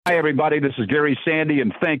Hi, everybody. This is Gary Sandy,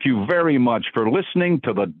 and thank you very much for listening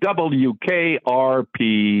to the WKRP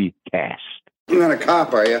cast. You're not a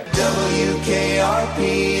cop, are you? WKRP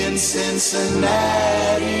in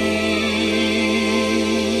Cincinnati.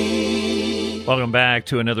 Welcome back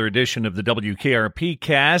to another edition of the WKRP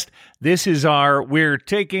cast. This is our We're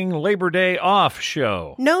Taking Labor Day Off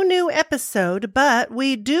show. No new episode, but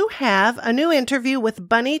we do have a new interview with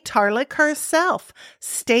Bunny Tarlick herself,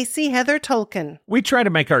 Stacy Heather Tolkin. We try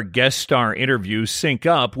to make our guest star interviews sync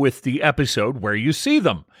up with the episode where you see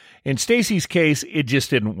them. In Stacy's case, it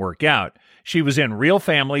just didn't work out. She was in Real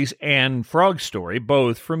Families and Frog Story,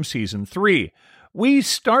 both from Season 3. We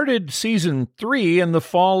started Season 3 in the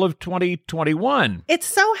fall of 2021. It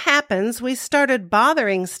so happens we started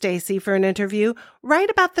bothering Stacy for an interview right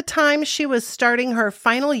about the time she was starting her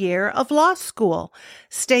final year of law school.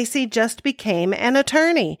 Stacy just became an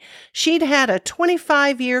attorney. She'd had a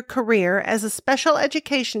 25-year career as a special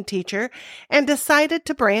education teacher and decided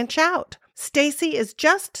to branch out. Stacy is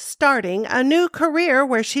just starting a new career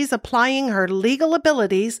where she's applying her legal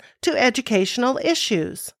abilities to educational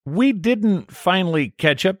issues. We didn't finally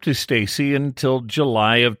catch up to Stacy until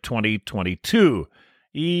July of 2022.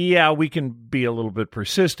 Yeah, we can be a little bit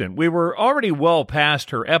persistent. We were already well past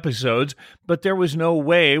her episodes, but there was no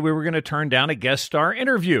way we were going to turn down a guest star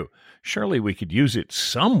interview. Surely we could use it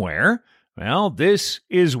somewhere. Well, this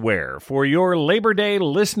is where, for your Labor Day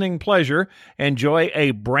listening pleasure, enjoy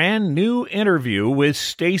a brand new interview with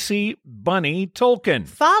Stacy Bunny Tolkin.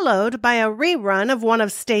 Followed by a rerun of one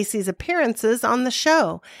of Stacy's appearances on the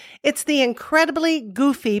show. It's the incredibly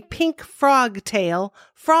goofy pink frog tale,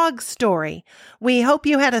 Frog Story. We hope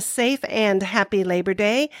you had a safe and happy Labor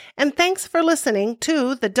Day, and thanks for listening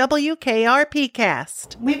to the WKRP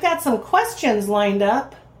cast. We've got some questions lined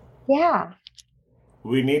up. Yeah.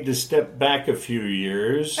 We need to step back a few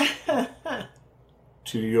years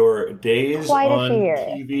to your days on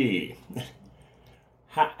TV.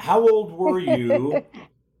 How old were you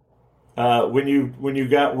when you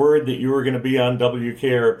got word that you were going to be on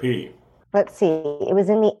WKRP? Let's see. It was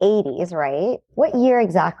in the 80s, right? What year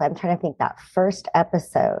exactly? I'm trying to think. That first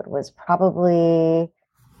episode was probably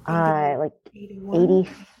like 88,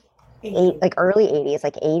 like early 80s,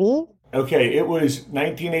 like 80. Okay, it was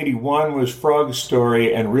 1981 was Frog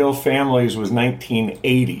Story, and Real Families was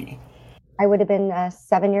 1980. I would have been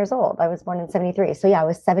 7 years old. I was born in 73. So yeah, I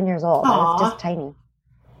was 7 years old. Aww. I was just tiny.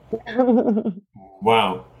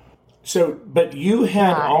 Wow. So, but you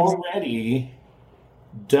had already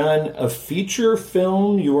done a feature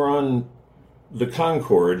film. You were on the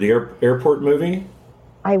Concorde, the airport movie?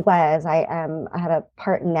 I was. I had a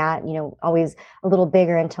part in that, always a little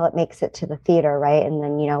bigger until it makes it to the theater, right? And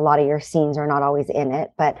then, a lot of your scenes are not always in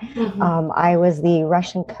it. But I was the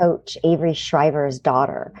Russian coach Avery Shriver's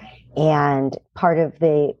daughter. And part of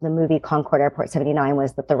the movie Concorde Airport 79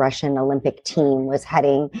 was that the Russian Olympic team was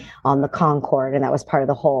heading on the Concorde, and that was part of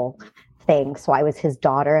the whole thing. So I was his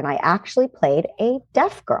daughter, and I actually played a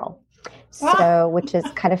deaf girl. So, which is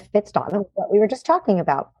kind of fits on with what we were just talking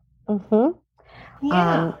about. Mm-hmm.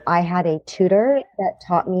 Yeah. I had a tutor that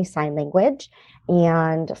taught me sign language,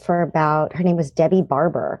 and her name was Debbie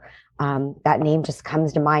Barber. That name just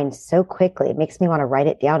comes to mind so quickly. It makes me want to write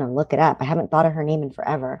it down and look it up. I haven't thought of her name in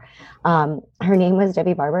forever. Her name was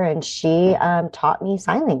Debbie Barber, and she taught me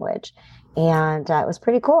sign language, and it was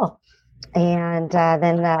pretty cool. And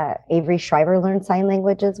then Avery Shriver learned sign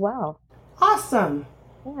language as well. Awesome.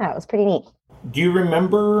 Yeah, it was pretty neat. Do you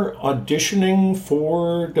remember auditioning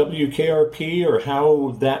for WKRP or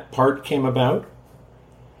how that part came about?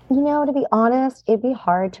 To be honest, it'd be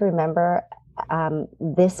hard to remember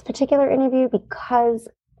this particular interview because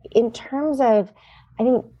in terms of, I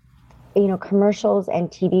think, commercials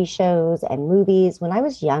and TV shows and movies, when I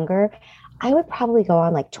was younger, I would probably go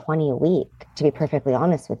on like 20 a week, to be perfectly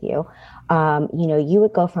honest with you. You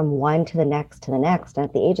would go from one to the next. And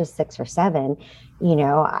at the age of 6 or 7,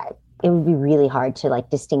 it would be really hard to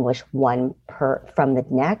distinguish one from the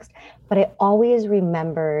next. But I always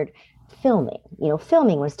remembered filming.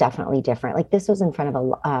 Filming was definitely different. This was in front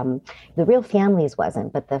of the Real Families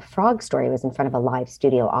wasn't, but the Frog Story was in front of a live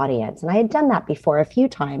studio audience. And I had done that before a few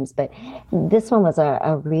times, but this one was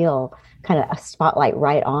a real kind of a spotlight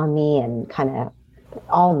right on me and kind of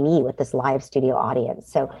all me with this live studio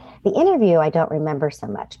audience. So the interview, I don't remember so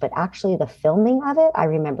much, but actually the filming of it, I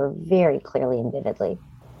remember very clearly and vividly.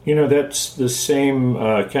 That's the same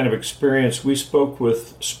kind of experience. We spoke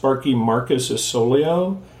with Sparky Marcus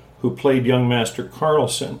Asolio, who played young Master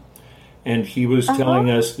Carlson, and he was telling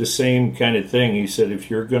us the same kind of thing. He said, if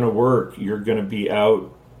you're going to work, you're going to be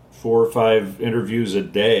out 4 or 5 interviews a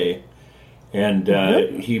day. And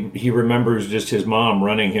he remembers just his mom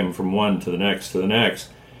running him from one to the next to the next.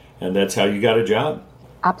 And that's how you got a job.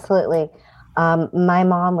 Absolutely. My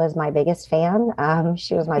mom was my biggest fan.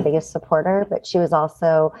 She was my biggest supporter, but she was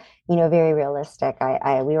also, very realistic.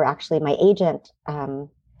 We were actually, my agent,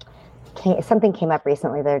 something came up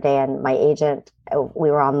recently the other day, and my agent,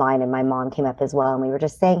 we were online, and my mom came up as well. And we were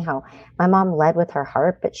just saying how my mom led with her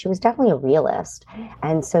heart, but she was definitely a realist.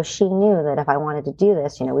 And so she knew that if I wanted to do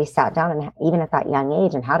this, we sat down and even at that young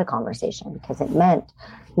age and had a conversation, because it meant,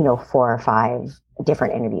 4 or 5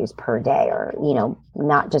 different interviews per day, or,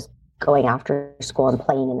 not just going after school and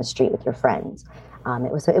playing in the street with your friends.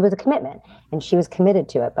 It was a commitment, and she was committed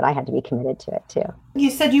to it, but I had to be committed to it too.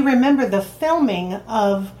 You said you remember the filming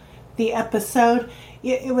of the episode.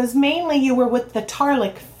 It was mainly you were with the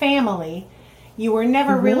Tarlick family. You were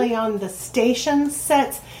never really on the station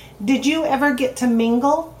sets. Did you ever get to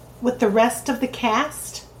mingle with the rest of the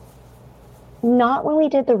cast? Not when we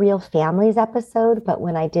did the Real Families episode, but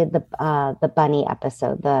when I did the bunny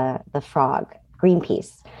episode, the frog,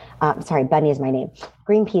 Greenpeace. Sorry, Bunny is my name.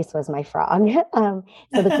 Greenpeace was my frog.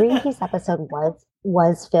 So the Greenpeace episode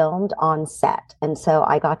was filmed on set. And so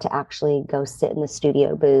I got to actually go sit in the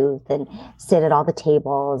studio booth and sit at all the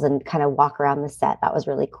tables and kind of walk around the set. That was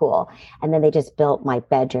really cool. And then they just built my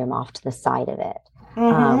bedroom off to the side of it.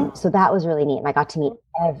 So that was really neat. And I got to meet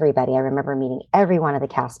everybody. I remember meeting every one of the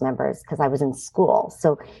cast members because I was in school.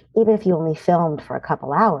 So even if you only filmed for a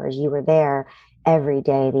couple hours, you were there every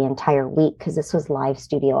day, the entire week, because this was live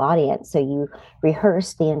studio audience. So you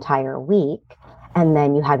rehearsed the entire week, and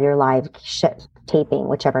then you have your live taping,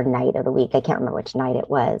 whichever night of the week. I can't remember which night it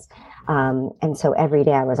was. And so every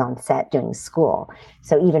day I was on set doing school.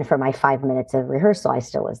 So even for my 5 minutes of rehearsal, I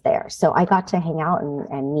still was there. So I got to hang out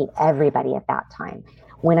and meet everybody at that time.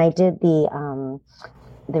 When I did the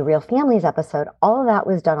Real Families episode, all of that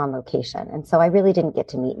was done on location. And so I really didn't get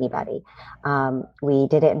to meet anybody. We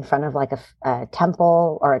did it in front of like a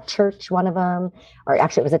temple or a church, one of them, or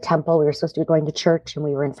actually it was a temple. We were supposed to be going to church and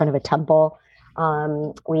we were in front of a temple.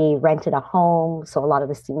 We rented a home. So a lot of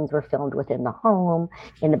the scenes were filmed within the home,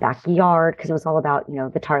 in the backyard, because it was all about,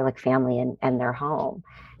 the Tarlick family and their home.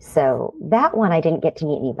 So that one, I didn't get to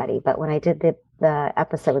meet anybody. But when I did the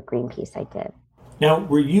episode with Greenpeace, I did. Now,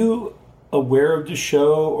 were you aware of the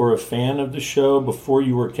show or a fan of the show before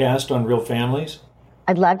you were cast on Real Families?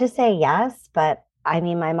 I'd love to say yes, but I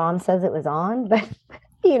mean, my mom says it was on, but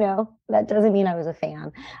that doesn't mean I was a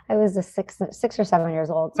fan. I was 6 or 7 years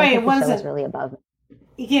old, so I think the show was really above me.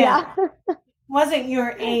 Yeah. Wasn't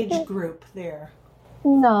your age group there?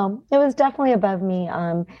 No, it was definitely above me.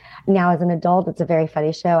 Now as an adult, it's a very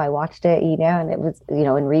funny show. I watched it, and it was,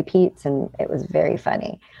 in repeats, and it was very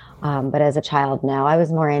funny. But as a child, no, I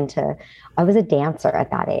was a dancer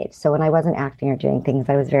at that age. So when I wasn't acting or doing things,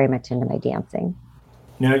 I was very much into my dancing.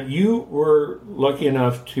 Now, you were lucky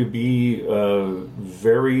enough to be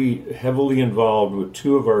very heavily involved with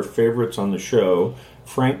 2 of our favorites on the show,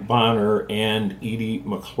 Frank Bonner and Edie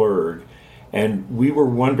McClurg. And we were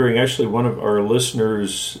wondering, actually, one of our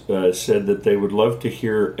listeners said that they would love to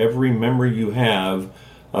hear every memory you have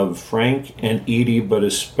of Frank and Edie, but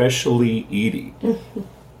especially Edie.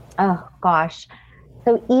 Oh, gosh.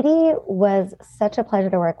 So Edie was such a pleasure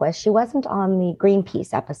to work with. She wasn't on the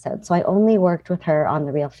Greenpeace episode, so I only worked with her on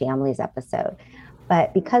the Real Families episode.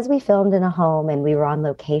 But because we filmed in a home and we were on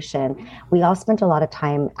location, we all spent a lot of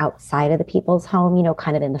time outside of the people's home,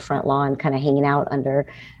 kind of in the front lawn, kind of hanging out under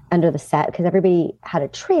the set, because everybody had a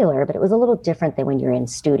trailer, but it was a little different than when you're in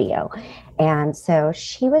studio. And so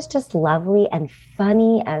she was just lovely and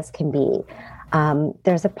funny as can be.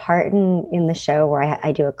 There's a part in the show where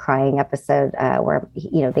I do a crying episode where,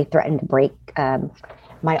 they threatened to break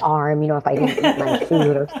my arm, if I didn't eat my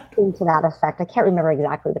food or something to that effect. I can't remember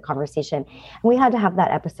exactly the conversation. And we had to have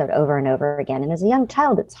that episode over and over again. And as a young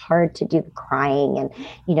child, it's hard to do the crying. And,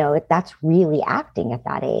 that's really acting at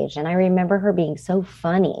that age. And I remember her being so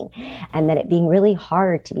funny, and then it being really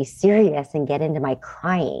hard to be serious and get into my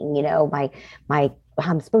crying, my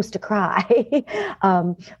I'm supposed to cry.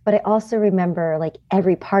 But I also remember like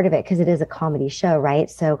every part of it, because it is a comedy show, right?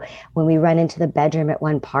 So when we run into the bedroom at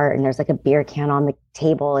one part and there's like a beer can on the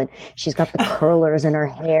table and she's got the curlers in her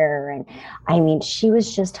hair. And I mean, she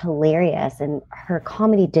was just hilarious, and her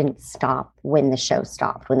comedy didn't stop when the show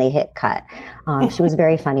stopped, when they hit cut. She was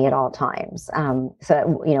very funny at all times. So,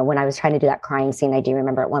 when I was trying to do that crying scene, I do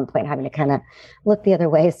remember at one point having to kind of look the other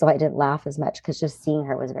way so I didn't laugh as much, because just seeing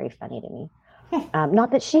her was very funny to me.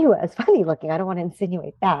 Not that she was funny looking, I don't want to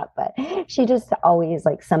insinuate that, but she just always,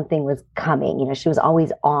 like, something was coming. She was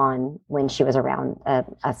always on when she was around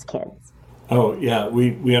us kids. Oh, yeah,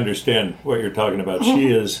 we understand what you're talking about.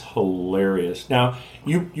 She is hilarious. Now,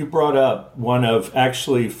 you brought up one of,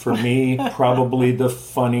 actually, for me, probably the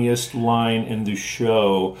funniest line in the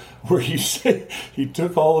show, where you say he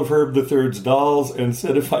took all of Herb the Third's dolls and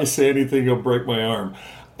said, if I say anything, you'll break my arm.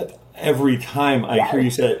 Every time I hear you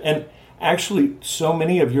say it. And actually, so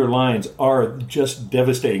many of your lines are just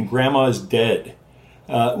devastating. Grandma's dead.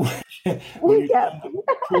 When you find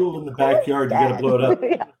the pool in the backyard, you got to blow it up.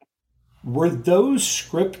 Yeah. Were those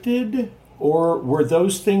scripted, or were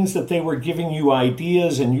those things that they were giving you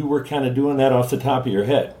ideas and you were kind of doing that off the top of your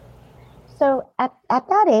head? So at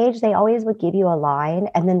that age, they always would give you a line,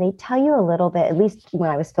 and then they tell you a little bit, at least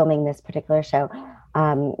when I was filming this particular show,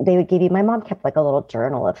 they would give you, my mom kept like a little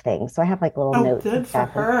journal of things. So I have like little notes. Good for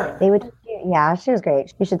her. They would, yeah, she was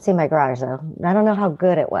great. You should see my garage though. I don't know how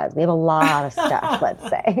good it was. We have a lot of stuff, let's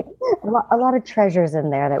say. A lot of treasures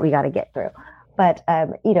in there that we got to get through. But,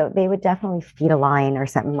 they would definitely feed a line or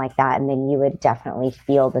something like that. And then you would definitely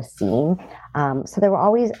feel the scene. So they were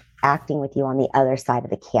always acting with you on the other side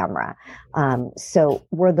of the camera. So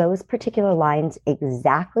were those particular lines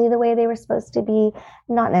exactly the way they were supposed to be?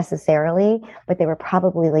 Not necessarily, but they were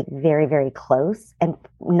probably like very, very close. And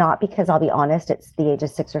not because, I'll be honest, it's the age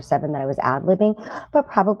of 6 or 7 that I was ad-libbing, but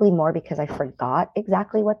probably more because I forgot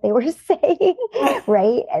exactly what they were saying,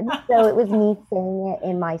 right? And so it was me saying it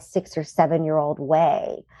in my 6 or 7-year-old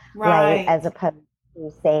way, right? As opposed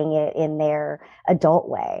to saying it in their adult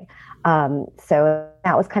way. So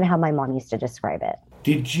that was kind of how my mom used to describe it.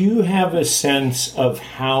 Did you have a sense of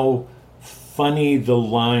how funny the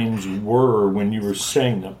lines were when you were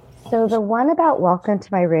saying them? So the one about welcome to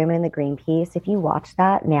my room in the green piece, if you watch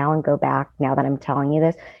that now and go back, now that I'm telling you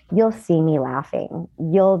this, you'll see me laughing.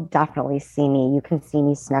 You'll definitely see me. You can see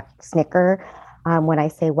me snicker when I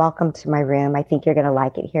say welcome to my room. I think you're going to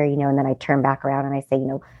like it here, and then I turn back around and I say,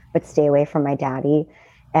 but stay away from my daddy.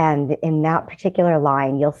 And in that particular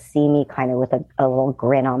line, you'll see me kind of with a little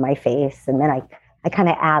grin on my face. And then I kind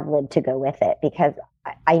of ad-lib to go with it because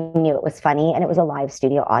I knew it was funny, and it was a live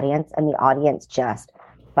studio audience, and the audience just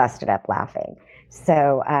busted up laughing.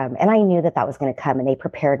 So, and I knew that was going to come, and they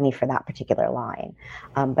prepared me for that particular line.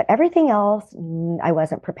 But everything else, I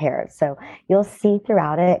wasn't prepared. So you'll see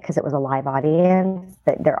throughout it, because it was a live audience,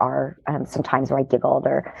 that there are some times where I giggled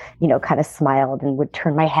or, kind of smiled and would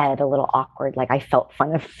turn my head a little awkward. Like I felt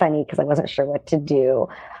funny because I wasn't sure what to do.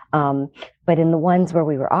 But in the ones where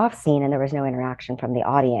we were off scene and there was no interaction from the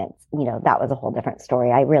audience, that was a whole different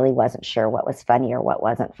story. I really wasn't sure what was funny or what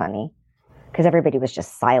wasn't funny, because everybody was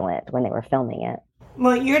just silent when they were filming it.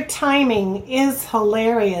 Well, your timing is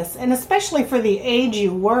hilarious, and especially for the age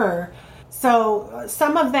you were. So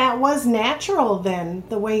some of that was natural then,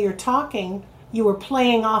 the way you're talking. You were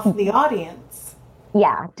playing off the audience.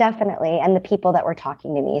 Yeah, definitely. And the people that were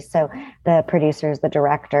talking to me. So the producers, the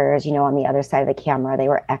directors, on the other side of the camera, they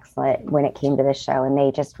were excellent when it came to the show. And they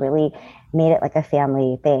just really made it like a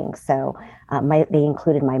family thing. So they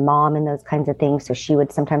included my mom in those kinds of things. So she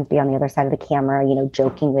would sometimes be on the other side of the camera,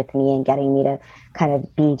 joking with me and getting me to kind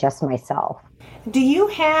of be just myself. Do you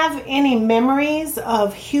have any memories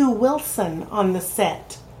of Hugh Wilson on the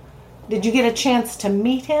set? Did you get a chance to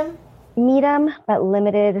meet him? Meet him, but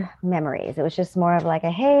limited memories. It was just more of like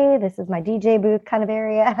hey, this is my DJ booth kind of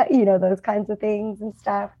area, those kinds of things and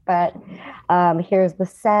stuff. But here's the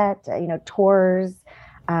set, tours.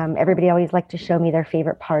 Everybody always liked to show me their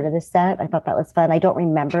favorite part of the set. I thought that was fun. I don't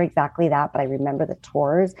remember exactly that, but I remember the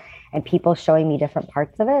tours and people showing me different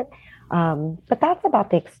parts of it. But that's about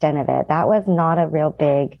the extent of it. That was not a real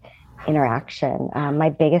big interaction. My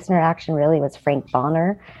biggest interaction really was Frank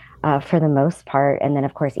Bonner. For the most part. And then,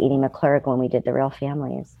 of course, Edie McClurg when we did The Real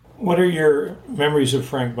Families. What are your memories of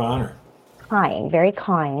Frank Bonner? Kind, very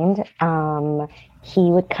kind.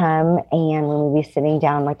 He would come, and when we'd be sitting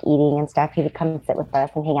down, like eating and stuff, he would come and sit with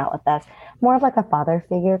us and hang out with us. More of like a father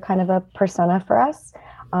figure kind of a persona for us.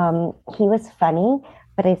 He was funny,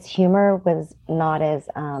 but his humor was not as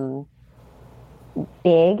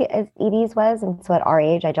big as Edie's was. And so at our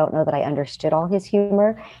age, I don't know that I understood all his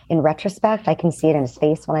humor. In retrospect, I can see it in his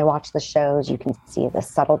face when I watch the shows. You can see the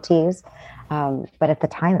subtleties. But at the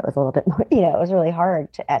time, it was a little bit more, it was really hard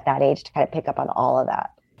at that age to kind of pick up on all of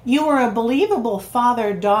that. You were a believable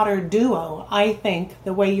father-daughter duo, I think,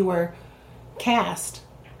 the way you were cast.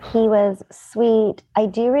 He was sweet. I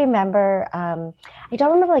do remember, I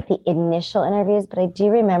don't remember like the initial interviews, but I do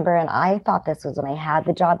remember, and I thought this was when I had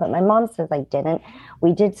the job, but my mom says I didn't.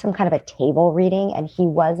 We did some kind of a table reading, and he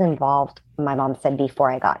was involved, my mom said,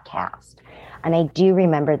 before I got cast. And I do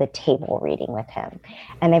remember the table reading with him.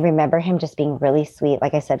 And I remember him just being really sweet.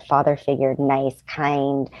 Like I said, father figure, nice,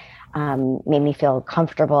 kind. made me feel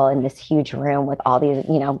comfortable in this huge room with all these,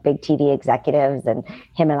 big TV executives and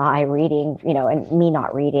him and I reading, and me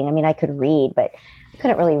not reading. I mean, I could read, but I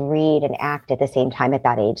couldn't really read and act at the same time at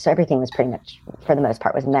that age. So everything was pretty much, for the most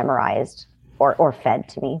part, was memorized or fed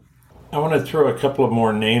to me. I want to throw a couple of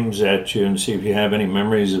more names at you and see if you have any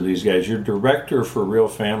memories of these guys. Your director for Real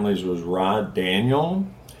Families was Rod Daniel,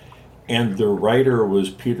 and the writer was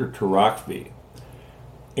Peter Tarakvi.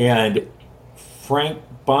 And Frank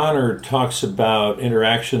Bonner talks about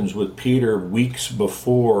interactions with Peter weeks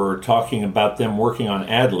before, talking about them working on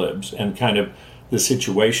ad-libs and kind of the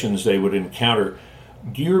situations they would encounter.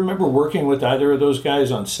 Do you remember working with either of those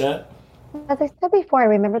guys on set? As I said before, I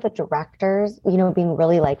remember the directors, being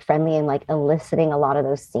really like friendly and like eliciting a lot of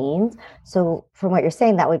those scenes. So from what you're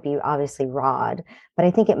saying, that would be obviously Rod. But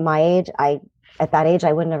I think at my age, at that age,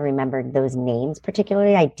 I wouldn't have remembered those names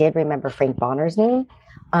particularly. I did remember Frank Bonner's name,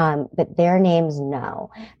 but their names, no.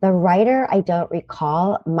 The writer, I don't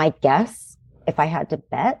recall. My guess, if I had to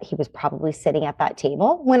bet, he was probably sitting at that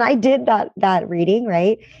table when I did that reading,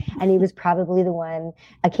 right? And he was probably the one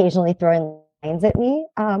occasionally throwing lines at me.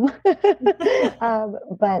 But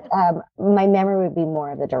my memory would be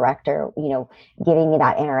more of the director, giving me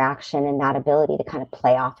that interaction and that ability to kind of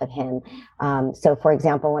play off of him. So for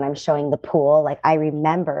example, when I'm showing the pool, like I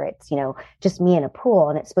remember it's, just me in a pool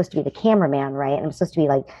and it's supposed to be the cameraman, right? And I'm supposed to be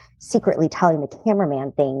like secretly telling the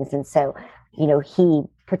cameraman things. And so, he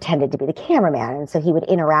pretended to be the cameraman. And so he would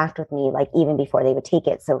interact with me like even before they would take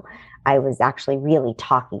it. So I was actually really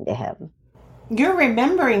talking to him. You're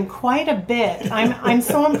remembering quite a bit. I'm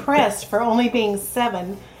so impressed for only being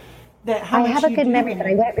 7. That how I much have a you good do memory, but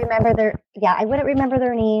I wouldn't remember I wouldn't remember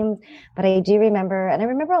their names, but I do remember, and I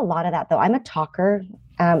remember a lot of that though. I'm a talker,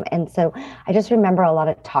 and so I just remember a lot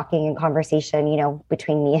of talking and conversation,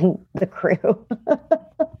 between me and the crew.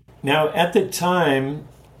 Now, at the time,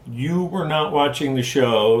 you were not watching the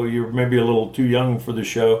show. You were maybe a little too young for the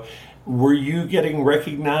show. Were you getting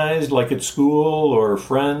recognized, like at school, or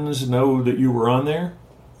friends know that you were on there?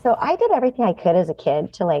 So I did everything I could as a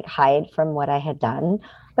kid to like hide from what I had done,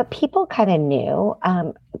 but people kind of knew.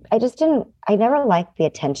 I never liked the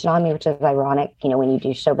attention on me, which is ironic, when you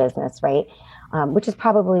do show business, right? Which is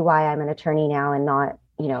probably why I'm an attorney now and not,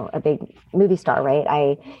 a big movie star, right?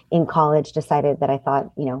 I, in college, decided that I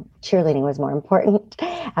thought, cheerleading was more important.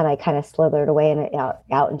 And I kind of slithered away and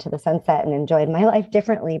out into the sunset and enjoyed my life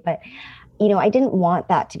differently. But, I didn't want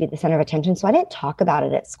that to be the center of attention. So I didn't talk about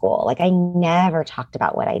it at school. Like I never talked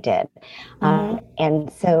about what I did.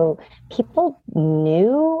 And so people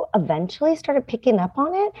eventually started picking up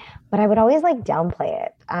on it, but I would always like downplay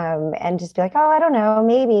it and just be like, oh, I don't know,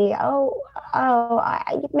 maybe, I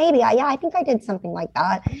think I did something like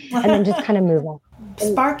that. And then just kind of move on.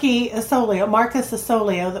 Marcus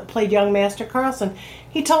Asolio, that played young Master Carlson,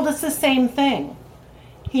 he told us the same thing.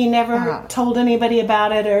 He never told anybody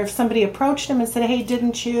about it, or if somebody approached him and said, hey,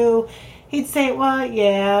 didn't you? He'd say, well,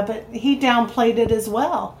 yeah, but he downplayed it as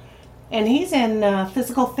well. And he's in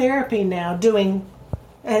physical therapy now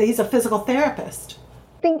he's a physical therapist.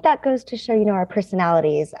 I think that goes to show, our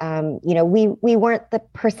personalities. We weren't the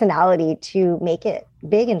personality to make it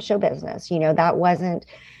big in show business. That wasn't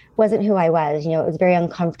who I was. It was very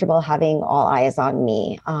uncomfortable having all eyes on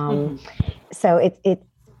me. So it's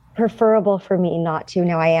preferable for me not to.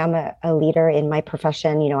 Now I am a leader in my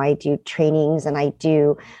profession. I do trainings and I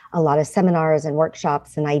do a lot of seminars and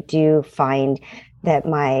workshops, and I do find that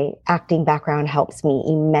my acting background helps me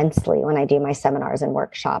immensely when I do my seminars and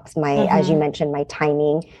workshops. As you mentioned, my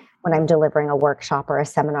timing when I'm delivering a workshop or a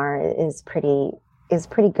seminar is pretty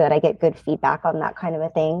good. I get good feedback on that kind of a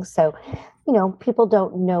thing. So, people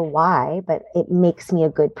don't know why, but it makes me a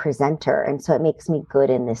good presenter. And so it makes me good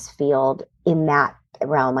in this field, in that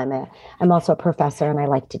realm. I'm also a professor and I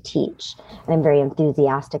like to teach, and I'm very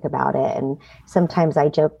enthusiastic about it. And sometimes I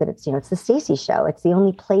joke that it's the Stacy show. It's the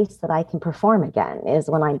only place that I can perform again is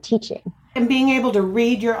when I'm teaching. And being able to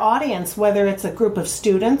read your audience, whether it's a group of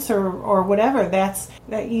students or whatever, that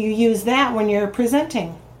you use that when you're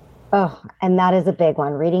presenting. Oh, and that is a big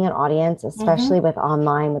one. Reading an audience, especially with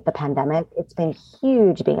online, with the pandemic, it's been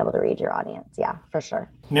huge being able to read your audience. Yeah, for sure.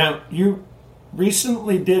 Now, you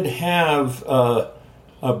recently did have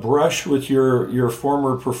a brush with your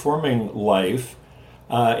former performing life,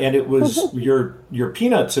 and it was your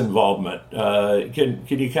Peanuts involvement. Can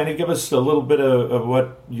you kind of give us a little bit of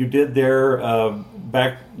what you did there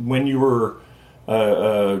back when you were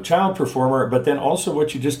a child performer, but then also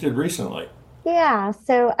what you just did recently? Yeah.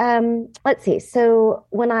 So let's see. So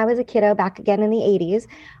when I was a kiddo back again in the 80s,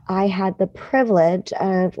 I had the privilege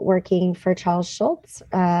of working for Charles Schulz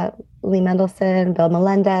Lee Mendelsohn, Bill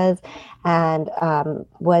Melendez, and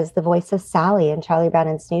was the voice of Sally in Charlie Brown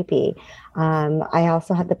and Snoopy. I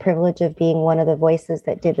also had the privilege of being one of the voices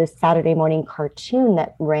that did this Saturday morning cartoon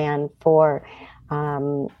that ran for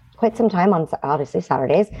quite some time on obviously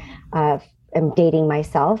Saturdays. I'm dating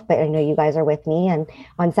myself, but I know you guys are with me. And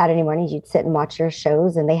on Saturday mornings, you'd sit and watch your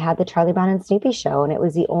shows, and they had the Charlie Brown and Snoopy show. And it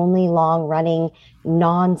was the only long running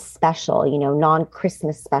non-special,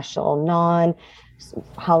 non-Christmas special,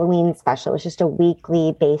 non-Halloween special. It was just a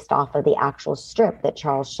weekly based off of the actual strip that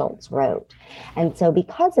Charles Schulz wrote. And so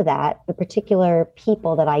because of that, the particular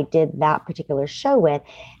people that I did that particular show with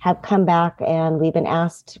have come back, and we've been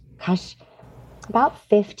asked, gosh, about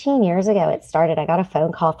 15 years ago, it started. I got a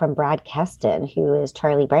phone call from Brad Keston, who is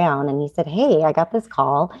Charlie Brown. And he said, hey, I got this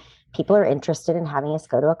call. People are interested in having us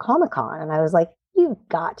go to a Comic-Con. And I was like, you've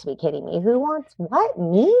got to be kidding me. Who wants what?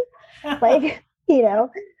 Me? Like,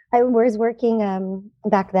 I was working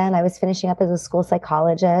back then. I was finishing up as a school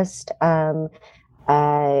psychologist in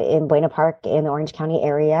Buena Park in the Orange County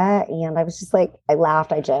area. And I was just like, I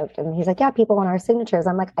laughed, I joked. And he's like, yeah, people want our signatures.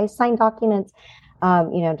 I'm like, I sign documents.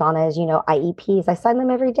 Donna, as you know, IEPs, I sign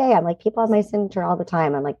them every day. I'm like, people have my signature all the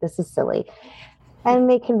time. I'm like, this is silly. And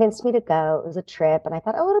they convinced me to go. It was a trip. And I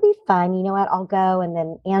thought, oh, it'll be fun. You know what? I'll go. And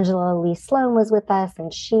then Angela Lee Sloan was with us,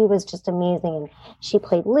 and she was just amazing. And she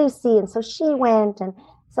played Lucy. And so she went. And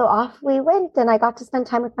so off we went. And I got to spend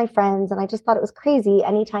time with my friends. And I just thought it was crazy.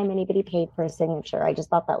 Anytime anybody paid for a signature, I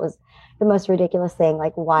just thought that was the most ridiculous thing.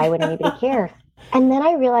 Like, why would anybody care? And then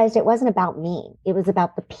I realized it wasn't about me. It was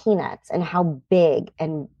about the Peanuts and how big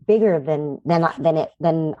and bigger than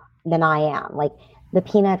I am. Like, the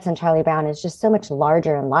Peanuts and Charlie Brown is just so much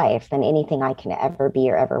larger in life than anything I can ever be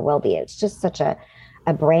or ever will be. It's just such a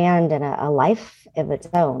brand and a life of its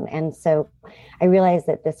own. And so I realized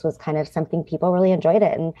that this was kind of something people really enjoyed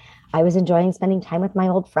it. And I was enjoying spending time with my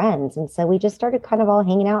old friends. And so we just started kind of all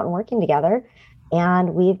hanging out and working together.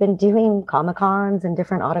 And we've been doing Comic-Cons and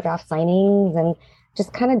different autograph signings and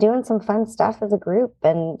just kind of doing some fun stuff as a group.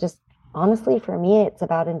 And just honestly, for me, it's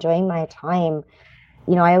about enjoying my time.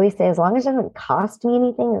 I always say, as long as it doesn't cost me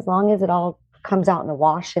anything, as long as it all comes out in the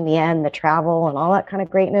wash in the end, the travel and all that kind of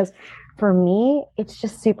greatness, for me, it's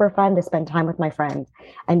just super fun to spend time with my friends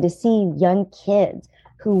and to see young kids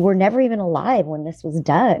who were never even alive when this was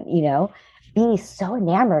done, be so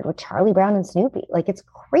enamored with Charlie Brown and Snoopy. Like, it's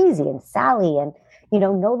crazy. And Sally, and,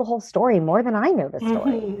 know the whole story more than I know the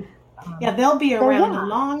story. Mm-hmm. Yeah, they'll be around a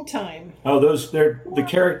long time. Oh, they're the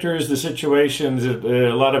characters, the situations,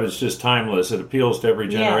 a lot of it's just timeless. It appeals to every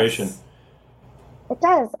generation. Yes. It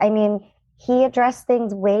does. I mean, he addressed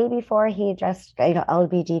things way before he addressed,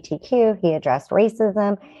 LGBTQ. He addressed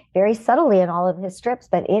racism very subtly in all of his strips,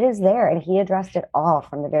 but it is there, and he addressed it all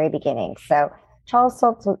from the very beginning. So Charles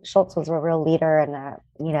Schulz was a real leader and,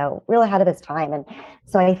 real ahead of his time. And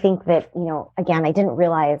so I think that, again, I didn't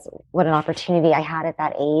realize what an opportunity I had at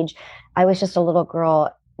that age. I was just a little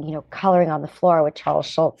girl, coloring on the floor with Charles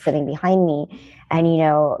Schulz sitting behind me, and,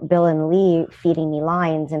 Bill and Lee feeding me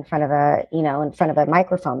lines in front of a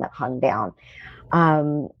microphone that hung down.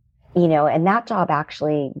 And that job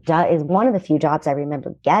actually is one of the few jobs I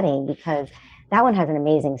remember getting, because that one has an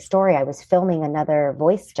amazing story. I was filming another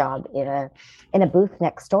voice job in a booth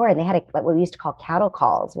next door, and they had what we used to call cattle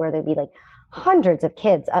calls, where there'd be like hundreds of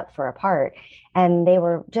kids up for a part, and they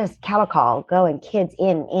were just cattle call going, kids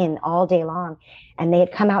in all day long. And they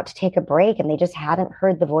had come out to take a break, and they just hadn't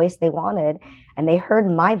heard the voice they wanted, and they heard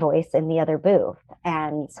my voice in the other booth.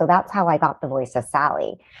 And so that's how I got the voice of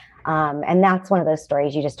Sally. And that's one of those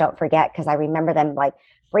stories you just don't forget, because I remember them like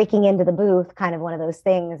breaking into the booth, kind of one of those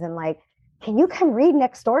things, and like, can you come read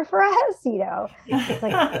next door for us? It's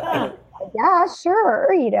like, yeah,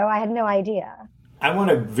 sure. I had no idea. I want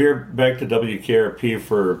to veer back to WKRP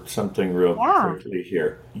for something real quickly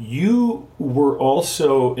here. You were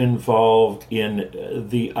also involved in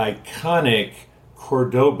the iconic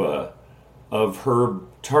Cordoba of Herb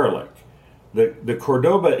Tarlick. The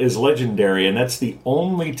Cordoba is legendary, and that's the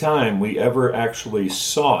only time we ever actually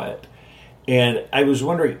saw it. And I was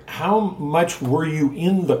wondering, how much were you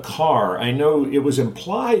in the car? I know it was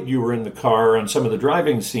implied you were in the car on some of the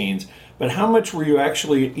driving scenes, but how much were you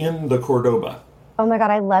actually in the Cordoba? Oh my God,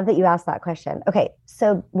 I love that you asked that question. Okay,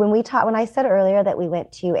 so when I said earlier that we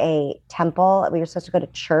went to a temple, we were supposed to go to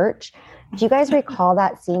church. Do you guys recall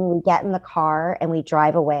that scene? We get in the car and we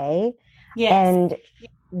drive away. Yes. And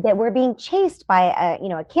that we're being chased by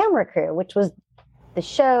a camera crew, which was the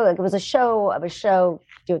show. It was a show of a show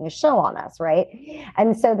doing a show on us, right?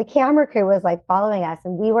 And so the camera crew was like following us,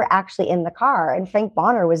 and we were actually in the car, and Frank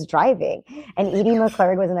Bonner was driving, and Edie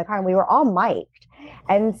McClurg was in the car, and we were all mic'd.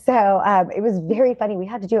 And so it was very funny. We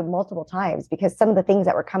had to do it multiple times because some of the things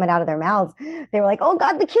that were coming out of their mouths, they were like, "Oh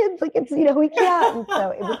God, the kids! Like it's we can't." And so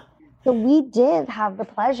it was. So we did have the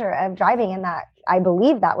pleasure of driving in that. I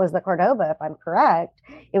believe that was the Cordova, if I'm correct.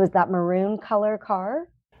 It was that maroon color car.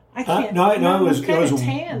 I can't. No, it was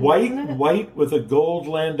tan, white with a gold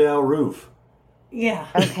Landau roof. Yeah.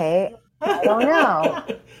 Okay. I don't know.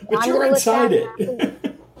 But you were inside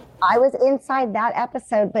it. I was inside that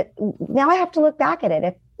episode, but now I have to look back at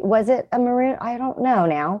it. Was it a maroon? I don't know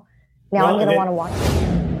now. Now I'm going to want to watch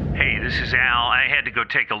it. Hey, this is Al. I had to go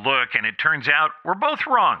take a look, and it turns out we're both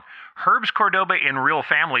wrong. Herb's Cordoba in Real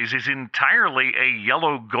Families is entirely a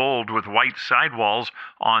yellow gold with white sidewalls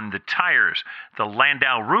on the tires. The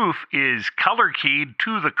Landau roof is color keyed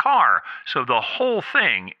to the car, so the whole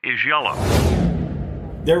thing is yellow.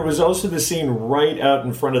 There was also the scene right out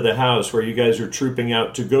in front of the house where you guys are trooping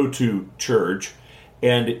out to go to church,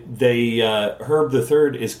 and they Herb the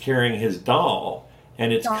Third is carrying his doll,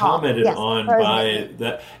 and it's commented on by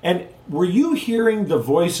that. And were you hearing the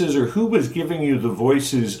voices, or who was giving you the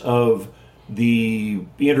voices of the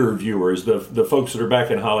interviewers, the folks that are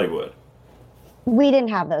back in Hollywood? We didn't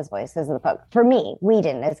have those voices of the folks. For me, we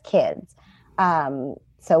didn't as kids.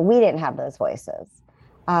 So we didn't have those voices.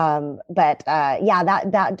 But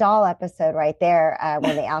that doll episode right there,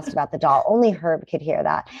 when they asked about the doll, only Herb could hear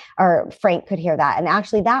that, or Frank could hear that. And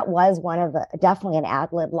actually that was one of definitely an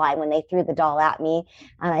ad-lib line when they threw the doll at me.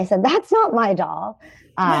 And I said, "That's not my doll."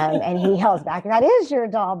 And he yells back, "That is your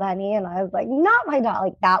doll, Bunny." And I was like, "Not my doll."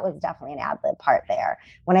 Like that was definitely an ad-lib part there.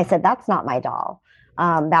 When I said, "That's not my doll."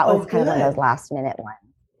 That was kind of one of those last minute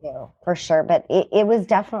ones, for sure. But it was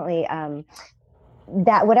definitely,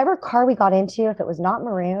 that whatever car we got into, if it was not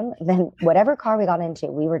maroon, then whatever car we got into,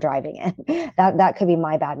 we were driving in. That could be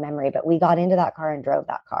my bad memory, but we got into that car and drove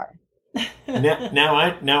that car. Now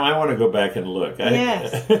I want to go back and look.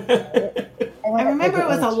 Yes. I remember it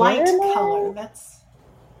was a light color.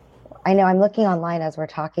 I know. I'm looking online as we're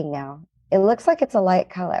talking now. It looks like it's a light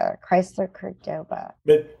color, Chrysler Cordoba,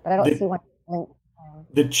 but I don't see one link.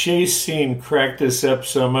 The chase scene cracked us up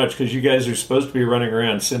so much because you guys are supposed to be running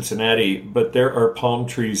around Cincinnati, but there are palm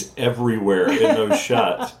trees everywhere in those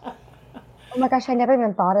shots. Oh my gosh, I never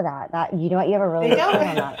even thought of that. You know what? You have a really They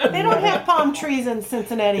don't have palm trees in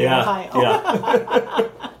Cincinnati, Ohio. Yeah.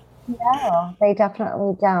 No, they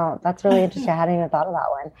definitely don't. That's really interesting. I hadn't even thought of that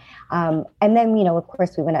one. And then, of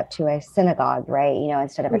course, we went up to a synagogue, right?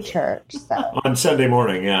 Instead of a church. So on Sunday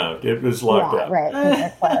morning, it was locked up. Right.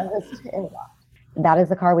 That is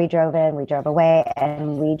the car we drove in. We drove away,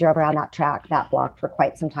 and we drove around that track, that block, for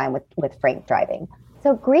quite some time with Frank driving.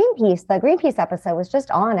 So the Greenpeace episode was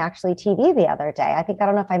just on actually TV the other day. I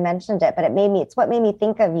don't know if I mentioned it, but it's what made me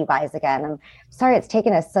think of you guys again. I'm sorry it's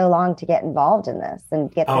taken us so long to get involved in this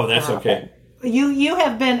and get. Oh, that's okay. You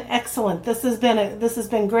have been excellent. This has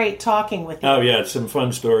been great talking with you. Oh yeah, it's some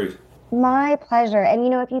fun stories. My pleasure. And,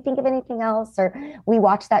 if you think of anything else, or we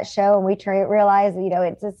watch that show and we realize,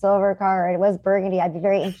 it's a silver car, or it was burgundy, I'd be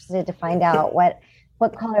very interested to find out what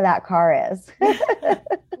color that car is.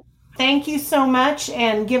 Thank you so much.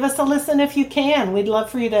 And give us a listen if you can. We'd love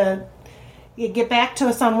for you to get back to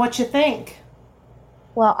us on what you think.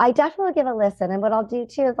 Well, I definitely give a listen. And what I'll do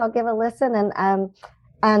too is I'll give a listen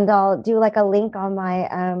and I'll do like a link on my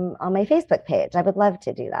Facebook page. I would love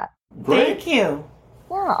to do that. Great. Thank you.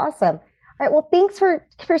 Yeah, awesome. All right. Well, thanks for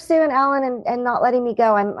pursuing Alan and not letting me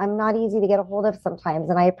go. I'm not easy to get a hold of sometimes,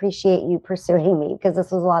 and I appreciate you pursuing me because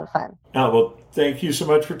this was a lot of fun. Oh, well, thank you so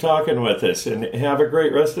much for talking with us, and have a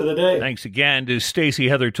great rest of the day. Thanks again to Stacy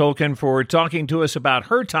Heather Tolkin for talking to us about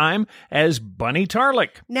her time as Bunny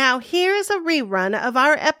Tarlick. Now here's a rerun of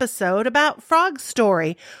our episode about Frog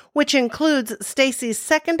Story, which includes Stacy's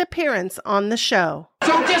second appearance on the show.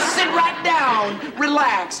 So just sit right down,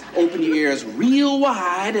 relax, open your ears real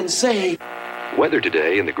wide and say, Weather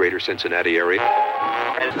today in the greater Cincinnati area.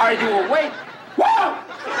 "Are you awake? Whoa!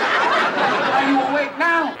 Are you awake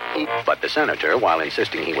now?" But the senator, while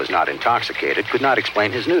insisting he was not intoxicated, could not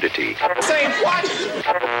explain his nudity. Say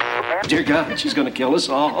what? Dear God, she's going to kill us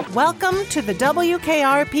all. Welcome to the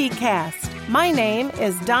WKRP cast. My name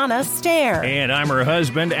is Donna Stair. And I'm her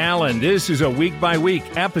husband, Alan. This is a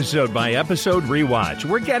week-by-week, episode-by-episode rewatch.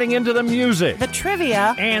 We're getting into the music, The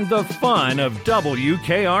trivia, and the fun of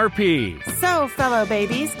WKRP. So, fellow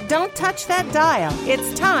babies, don't touch that dial.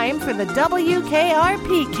 It's time for the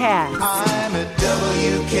WKRP cast. I'm at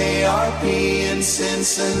WKRP in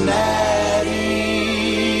Cincinnati.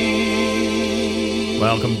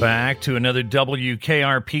 Welcome back to another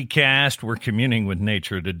WKRP cast. We're communing with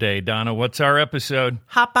nature today. Donna, what's our episode?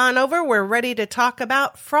 Hop on over. We're ready to talk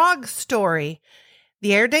about Frog Story.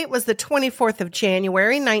 The air date was the 24th of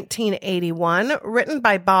January, 1981, written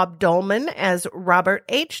by Bob Dolman as Robert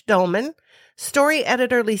H. Dolman, story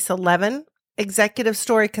editor Lisa Levin, executive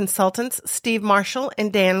story consultants Steve Marshall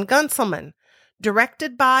and Dan Gunselman,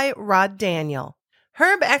 directed by Rod Daniel.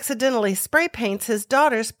 Herb accidentally spray paints his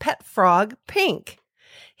daughter's pet frog pink.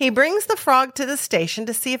 He brings the frog to the station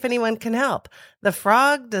to see if anyone can help. The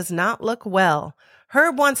frog does not look well.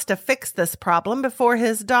 Herb wants to fix this problem before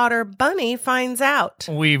his daughter Bunny finds out.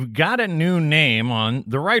 We've got a new name on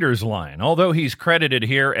the writer's line. Although he's credited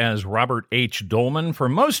here as Robert H. Dolman, for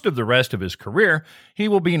most of the rest of his career, he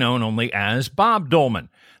will be known only as Bob Dolman.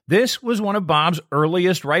 This was one of Bob's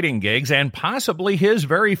earliest writing gigs and possibly his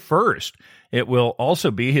very first. It will also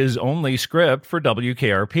be his only script for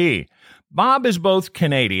WKRP. Bob is both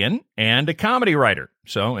Canadian and a comedy writer,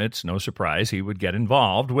 so it's no surprise he would get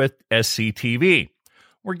involved with SCTV.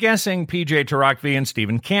 We're guessing PJ Tarakvi and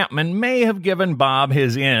Stephen Campman may have given Bob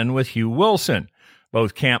his in with Hugh Wilson.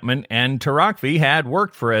 Both Campman and Tarakvi had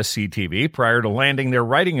worked for SCTV prior to landing their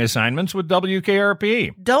writing assignments with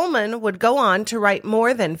WKRP. Dolman would go on to write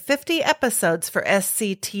more than 50 episodes for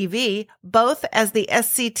SCTV, both as the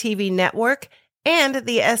SCTV network and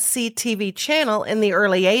the SCTV channel in the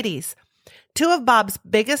early 80s. Two of Bob's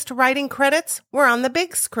biggest writing credits were on the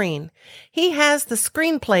big screen. He has the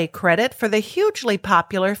screenplay credit for the hugely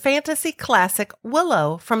popular fantasy classic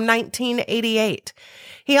Willow from 1988.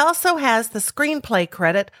 He also has the screenplay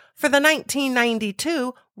credit for the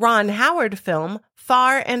 1992 Ron Howard film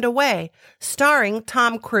Far and Away, starring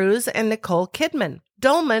Tom Cruise and Nicole Kidman.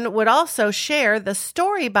 Dolman would also share the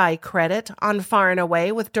story by credit on Far and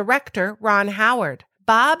Away with director Ron Howard.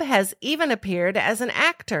 Bob has even appeared as an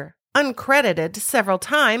actor, uncredited several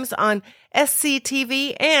times on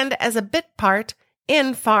SCTV and as a bit part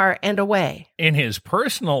in Far and Away. In his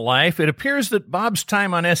personal life, it appears that Bob's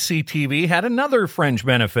time on SCTV had another fringe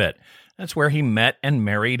benefit. That's where he met and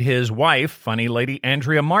married his wife, funny lady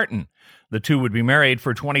Andrea Martin. The two would be married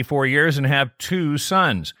for 24 years and have 2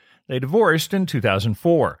 sons. They divorced in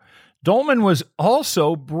 2004. Dolman was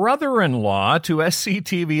also brother-in-law to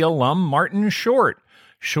SCTV alum Martin Short.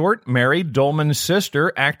 Short married Dolman's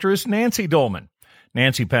sister, actress Nancy Dolman.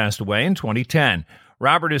 Nancy passed away in 2010.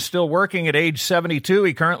 Robert is still working at age 72.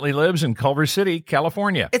 He currently lives in Culver City,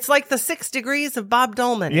 California. It's like the 6 degrees of Bob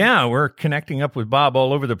Dolman. Yeah, we're connecting up with Bob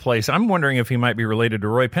all over the place. I'm wondering if he might be related to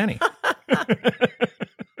Roy Penny. How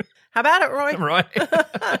about it, Roy? Roy.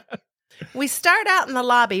 We start out in the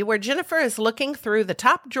lobby where Jennifer is looking through the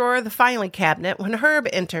top drawer of the filing cabinet when Herb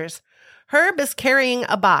enters. Herb is carrying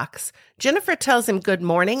a box. Jennifer tells him good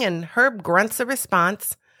morning, and Herb grunts a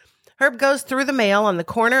response. Herb goes through the mail on the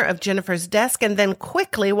corner of Jennifer's desk and then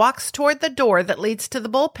quickly walks toward the door that leads to the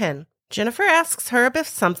bullpen. Jennifer asks Herb if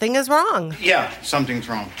something is wrong. Yeah, something's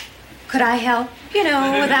wrong. Could I help?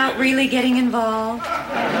 Without really getting involved.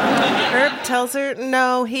 Herb tells her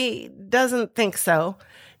no, he doesn't think so.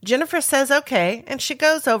 Jennifer says okay, and she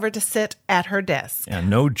goes over to sit at her desk. Yeah,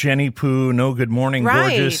 no Jenny Poo, no good morning,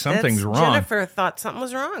 gorgeous. Something's wrong. Jennifer thought something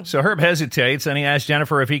was wrong. So Herb hesitates, and he asks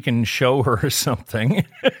Jennifer if he can show her something.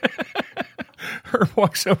 Herb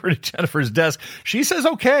walks over to Jennifer's desk. She says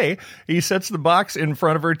okay. He sets the box in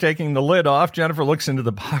front of her, taking the lid off. Jennifer looks into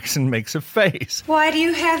the box and makes a face. Why do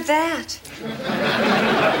you have that?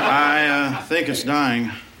 I think it's dying.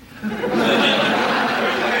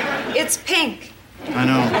 It's pink. I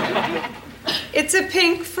know. It's a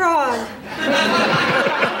pink frog.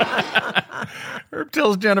 Herb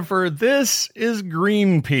tells Jennifer this is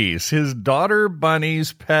Greenpeace, his daughter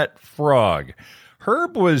Bunny's pet frog.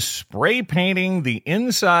 Herb was spray painting the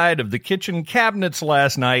inside of the kitchen cabinets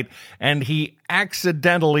last night, and he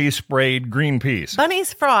accidentally sprayed Greenpeace.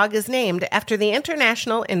 Bunny's frog is named after the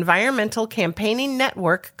international environmental campaigning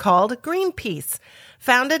network called Greenpeace.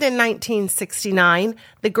 Founded in 1969,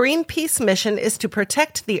 the Greenpeace mission is to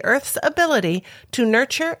protect the Earth's ability to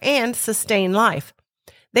nurture and sustain life.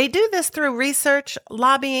 They do this through research,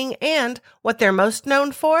 lobbying, and, what they're most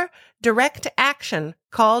known for, direct action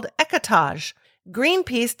called ecotage.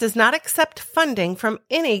 Greenpeace does not accept funding from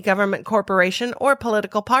any government corporation or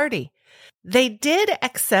political party. They did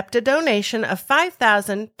accept a donation of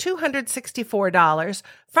 $5,264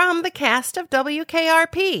 from the cast of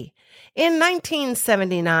WKRP. In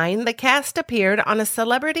 1979, the cast appeared on a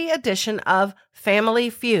celebrity edition of Family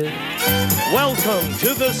Feud. Welcome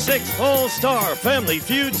to the 6th All-Star Family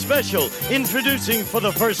Feud special. Introducing for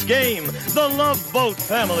the first game, the Love Boat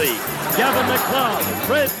family. Gavin McLeod,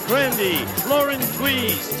 Fred Grandy, Lauren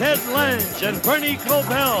Tweez, Ted Lange, and Bernie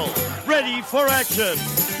Copel. Ready for action.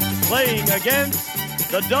 Playing against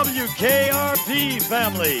the WKRP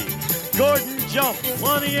family. Gordon Jump,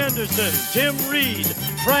 Lonnie Anderson, Tim Reed,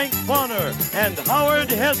 Frank Bonner, and Howard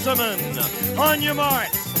Hesseman. On your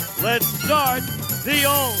marks, let's start the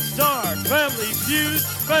All-Star Family Feud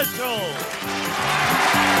Special.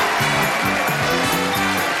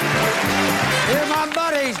 Here are my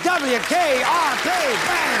buddies, WKRP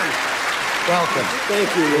fans. Welcome.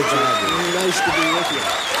 Thank you, Richard. Nice to be with you.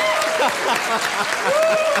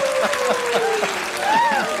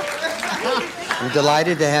 I'm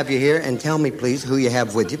delighted to have you here, and tell me, please, who you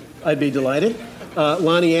have with you. I'd be delighted.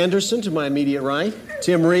 Lonnie Anderson to my immediate right,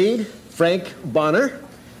 Tim Reed, Frank Bonner,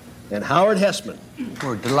 and Howard Hesseman.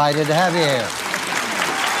 We're delighted to have you here.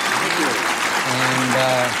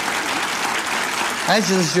 And as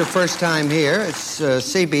this is your first time here, it's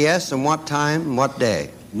CBS, and what time and what day?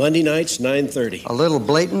 Monday nights, 9:30. A little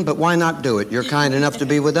blatant, but why not do it? You're kind enough to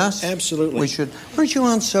be with us? Absolutely. We should. Weren't you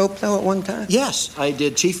on soap, though, at one time? Yes, I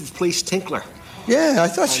did Chief of Police Tinkler. Yeah, I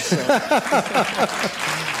thought you...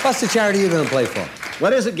 What's the charity you're going to play for?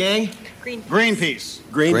 What is it, gang? Greenpeace.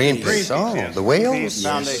 Greenpeace. Oh, yes. the whales? Greenpeace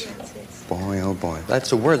Foundation. Boy, oh boy,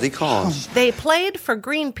 that's a worthy cause. They played for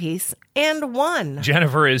Greenpeace and won.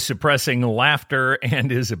 Jennifer is suppressing laughter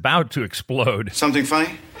and is about to explode. Something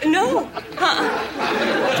funny? No.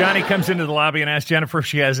 Johnny comes into the lobby and asks Jennifer if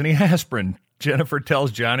she has any aspirin. Jennifer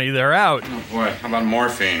tells Johnny they're out. Oh boy, how about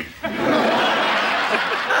morphine?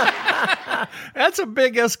 That's a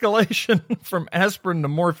big escalation from aspirin to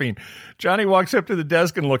morphine. Johnny walks up to the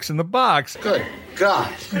desk and looks in the box. Good God.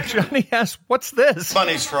 Johnny asks, what's this?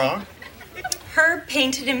 Bunny's frog. Herb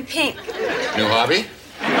painted in pink. New hobby?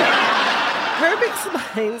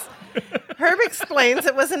 Herb explains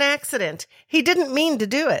it was an accident. He didn't mean to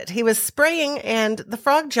do it. He was spraying and the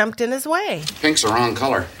frog jumped in his way. Pink's the wrong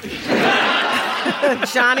color.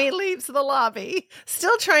 Johnny leaves the lobby.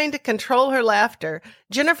 Still trying to control her laughter,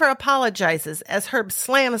 Jennifer apologizes as Herb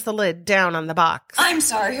slams the lid down on the box. I'm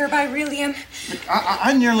sorry, Herb, I really am.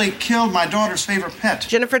 I nearly killed my daughter's favorite pet.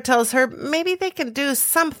 Jennifer tells Herb maybe they can do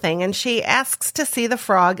something, and she asks to see the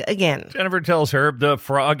frog again. Jennifer tells Herb the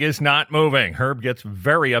frog is not moving. Herb gets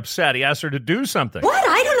very upset. He asks her to do something. What?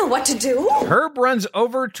 I don't know what to do. Herb runs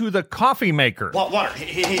over to the coffee maker. Water.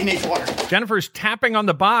 He needs water. Jennifer's tapping on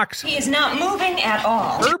the box. He is not moving at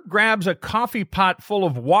all. Herb grabs a coffee pot full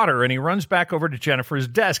of water and he runs back over to Jennifer's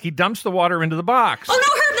desk. He dumps the water into the box. Oh, no,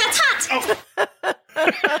 Herb, that's hot.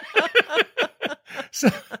 So,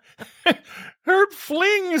 Herb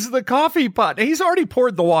flings the coffee pot. He's already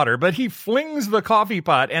poured the water, but he flings the coffee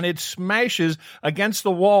pot and it smashes against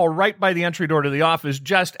the wall right by the entry door to the office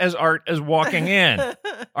just as Art is walking in.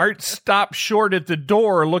 Art stops short at the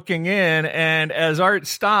door looking in, and as Art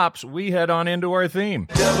stops, we head on into our theme.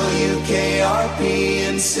 WKRP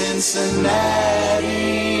in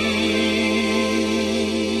Cincinnati.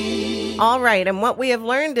 All right, and what we have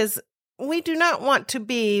learned is we do not want to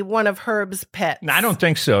be one of Herb's pets. No, I don't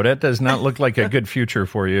think so. That does not look like a good future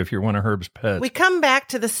for you if you're one of Herb's pets. We come back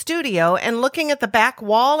to the studio, and looking at the back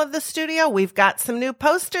wall of the studio, we've got some new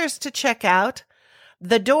posters to check out.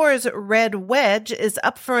 The Doors' Red Wedge is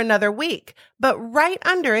up for another week, but right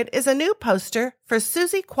under it is a new poster for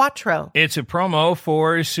Suzi Quatro. It's a promo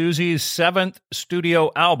for Suzi's 7th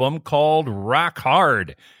studio album called Rock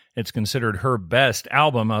Hard. It's considered her best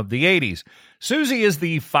album of the 80s. Suzi is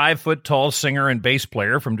the 5-foot-tall singer and bass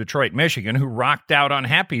player from Detroit, Michigan, who rocked out on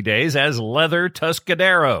Happy Days as Leather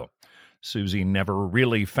Tuscadero. Suzi never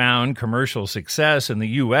really found commercial success in the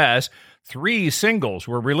U.S. 3 singles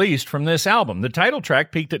were released from this album. The title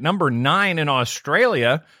track peaked at number 9 in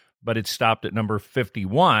Australia, but it stopped at number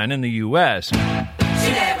 51 in the U.S. She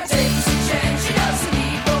never takes a chance, she doesn't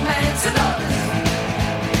need romance at all.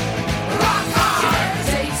 Rock hard. She never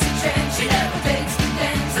takes a chance, she never takes the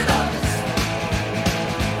dance at all.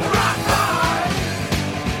 Rock hard.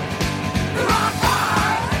 Rock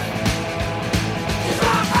hard.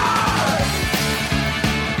 Rock hard.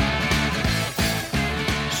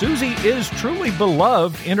 Suzi is truly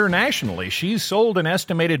beloved internationally. She's sold an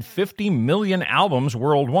estimated 50 million albums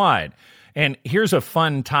worldwide. And here's a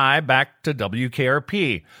fun tie back to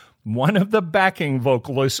WKRP. One of the backing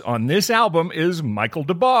vocalists on this album is Michael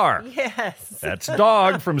DeBar. Yes. That's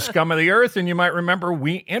Dog from Scum of the Earth, and you might remember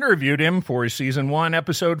we interviewed him for Season 1,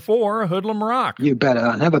 Episode 4, Hoodlum Rock. You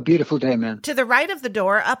better. Have a beautiful day, man. To the right of the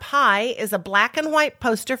door, up high, is a black and white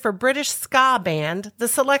poster for British ska band, The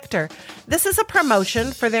Selector. This is a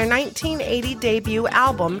promotion for their 1980 debut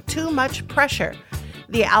album, Too Much Pressure.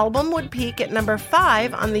 The album would peak at number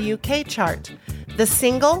 5 on the UK chart. The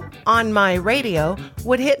single, On My Radio,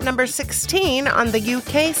 would hit number 16 on the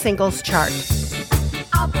UK singles chart.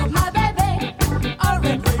 I put my baby on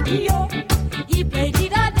radio. He played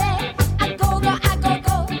it all day. I go.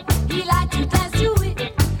 He liked to dance.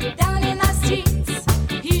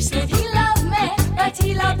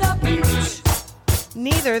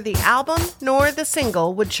 Neither the album nor the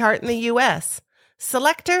single would chart in the U.S.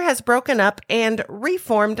 S4XTRA has broken up and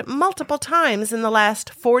reformed multiple times in the last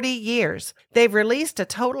 40 years. They've released a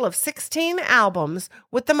total of 16 albums,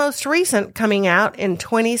 with the most recent coming out in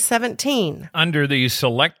 2017. Under the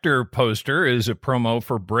S4XTRA poster is a promo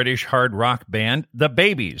for British hard rock band The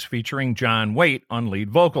Babies, featuring John Waite on lead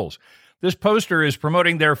vocals. This poster is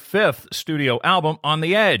promoting their 5th studio album, On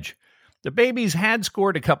the Edge. The Babies had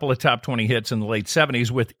scored a couple of top 20 hits in the late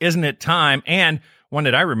 70s with Isn't It Time and one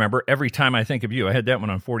that I remember, Every Time I Think of You. I had that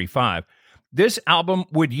one on 45. This album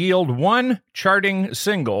would yield one charting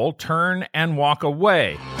single, Turn and Walk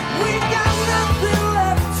Away. We got nothing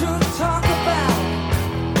left to talk about.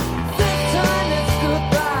 This time it's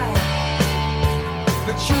goodbye.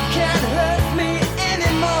 But you can't hurt me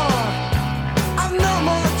anymore. I've no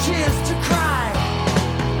more tears to cry.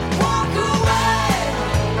 Walk away.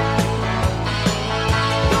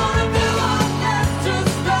 Gonna do our best to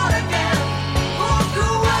start again. Walk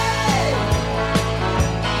away.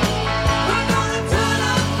 We're gonna turn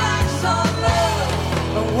our backs on love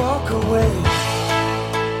and walk away.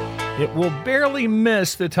 It will barely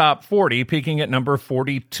miss the top 40, peaking at number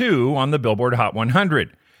 42 on the Billboard Hot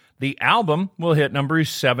 100. The album will hit number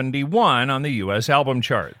 71 on the U.S. album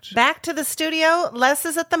charts. Back to the studio, Les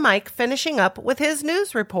is at the mic finishing up with his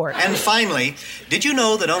news report. And finally, did you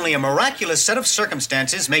know that only a miraculous set of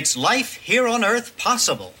circumstances makes life here on Earth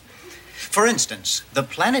possible? For instance, the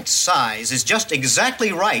planet's size is just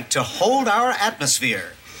exactly right to hold our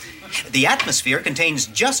atmosphere. The atmosphere contains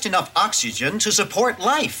just enough oxygen to support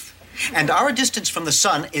life. And our distance from the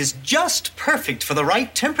sun is just perfect for the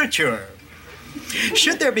right temperature.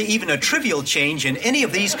 Should there be even a trivial change in any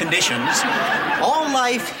of these conditions, all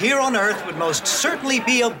life here on Earth would most certainly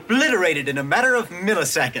be obliterated in a matter of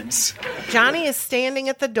milliseconds. Johnny is standing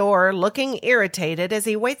at the door looking irritated as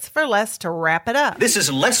he waits for Les to wrap it up. This is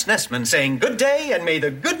Les Nessman saying good day and may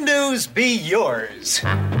the good news be yours.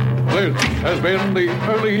 This has been the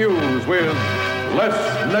early news with Les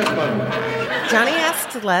Nessman. Johnny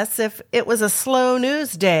asks Les if it was a slow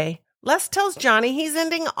news day. Les tells Johnny he's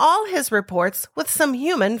ending all his reports with some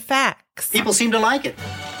human facts. People seem to like it.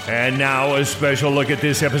 And now a special look at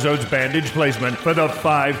this episode's bandage placement for the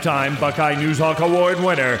 5-time Buckeye Newshawk Award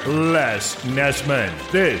winner, Les Nessman.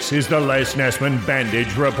 This is the Les Nessman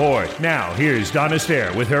Bandage Report. Now, here's Donna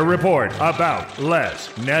Stair with her report about Les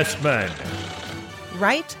Nessman.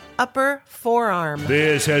 Right upper forearm.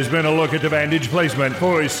 This has been a look at the bandage placement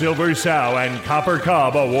for Silver Sow and Copper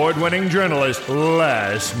Cob award-winning journalist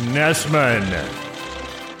Les Nessman.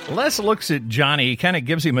 Les looks at Johnny, kind of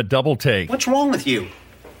gives him a double take. What's wrong with you?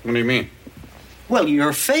 What do you mean? Well,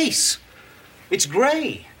 your face. It's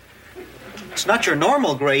gray. It's not your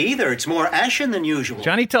normal gray either. It's more ashen than usual.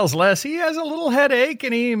 Johnny tells Les he has a little headache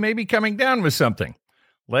and he may be coming down with something.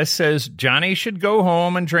 Les says Johnny should go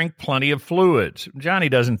home and drink plenty of fluids. Johnny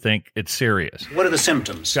doesn't think it's serious. What are the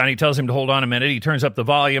symptoms? Johnny tells him to hold on a minute. He turns up the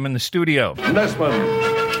volume in the studio.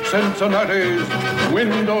 Nessman, Cincinnati's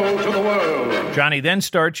window to the world. Johnny then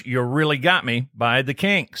starts You Really Got Me by the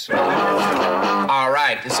Kinks. All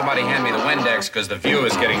right, did somebody hand me the Windex because the view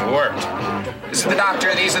is getting warped. This is the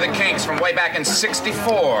doctor. These are the Kinks from way back in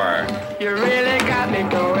 '64. You really got me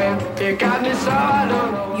going. You got me so I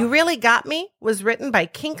don't know. You Really Got Me was written by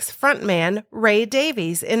Kinks frontman Ray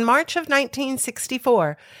Davies in March of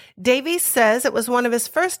 1964. Davies says it was one of his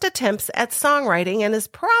first attempts at songwriting and is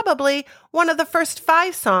probably one of the first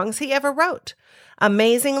 5 songs he ever wrote.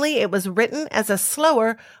 Amazingly, it was written as a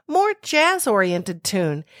slower, more jazz-oriented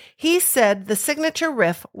tune. He said the signature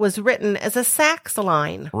riff was written as a sax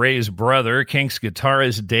line. Ray's brother, Kinks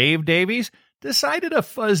guitarist Dave Davies, decided a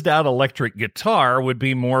fuzzed-out electric guitar would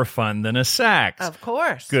be more fun than a sax. Of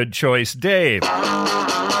course. Good choice, Dave.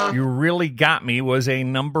 You Really Got Me was a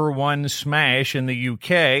number 1 smash in the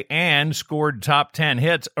UK and scored top 10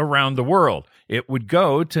 hits around the world. It would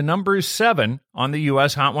go to number 7 on the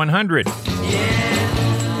U.S. Hot 100.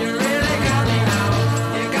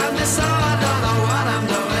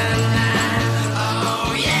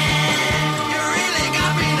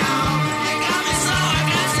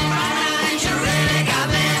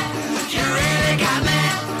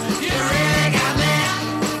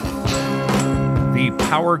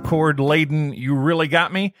 Power chord-laden You Really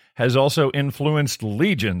Got Me has also influenced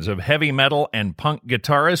legions of heavy metal and punk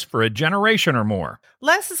guitarists for a generation or more.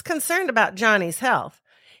 Les is concerned about Johnny's health.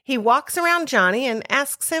 He walks around Johnny and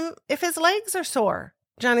asks him if his legs are sore.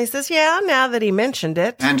 Johnny says, yeah, now that he mentioned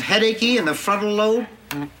it. And headachy in the frontal lobe?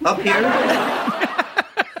 Up here?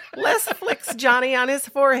 Les flicks Johnny on his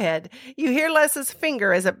forehead. You hear Les's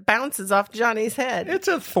finger as it bounces off Johnny's head. It's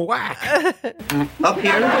a thwack. Up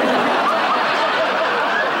here?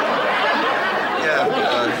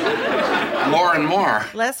 more and more.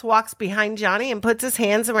 Les walks behind Johnny and puts his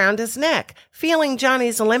hands around his neck, feeling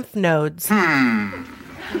Johnny's lymph nodes.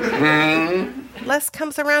 Les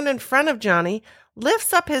comes around in front of Johnny,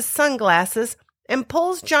 lifts up his sunglasses, and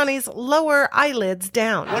pulls Johnny's lower eyelids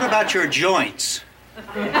down. What about your joints?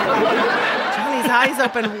 Johnny's eyes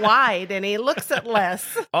open wide, and he looks at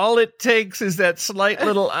Les. All it takes is that slight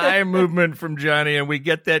little eye movement from Johnny, and we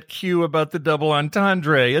get that cue about the double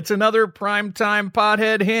entendre. It's another primetime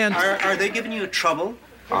pothead hint. Are they giving you trouble?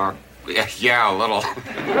 Yeah, a little.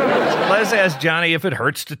 Les asks Johnny if it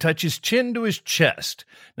hurts to touch his chin to his chest.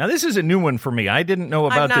 Now, this is a new one for me. I didn't know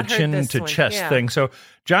about the chin to chest thing, so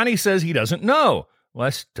Johnny says he doesn't know.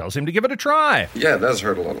 Les tells him to give it a try. Yeah, it does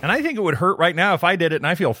hurt a little. And I think it would hurt right now if I did it, and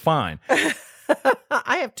I feel fine.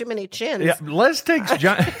 I have too many chins. Yeah, Les takes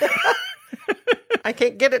Johnny... I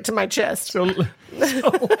can't get it to my chest. So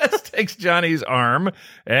Les takes Johnny's arm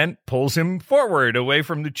and pulls him forward away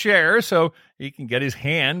from the chair so he can get his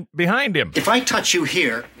hand behind him. If I touch you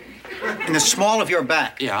here, in the small of your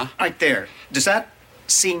back, yeah, right there, does that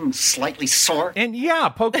seem slightly sore? And yeah,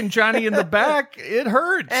 poking Johnny in the back, it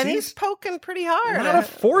hurts. And he's poking pretty hard. A lot of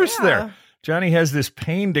force there. Johnny has this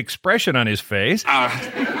pained expression on his face.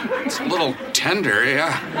 It's a little tender,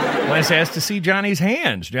 yeah. Les asks to see Johnny's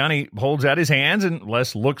hands. Johnny holds out his hands, and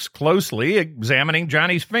Les looks closely, examining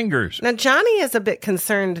Johnny's fingers. Now, Johnny is a bit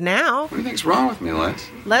concerned now. What do you think's wrong with me, Les?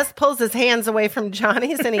 Les pulls his hands away from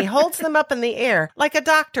Johnny's, and he holds them up in the air, like a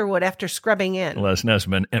doctor would after scrubbing in. Les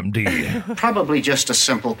Nessman, M.D. Probably just a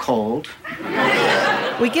simple cold.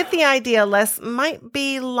 We get the idea Les might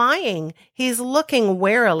be lying. He's looking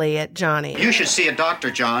warily at Johnny. You should see a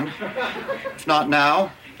doctor, John. If not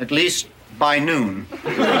now, at least by noon.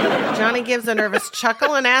 Johnny gives a nervous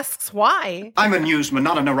chuckle and asks why. I'm a newsman,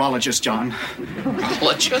 not a neurologist, John.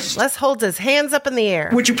 Neurologist? Les holds his hands up in the air.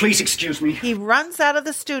 Would you please excuse me? He runs out of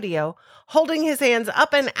the studio, holding his hands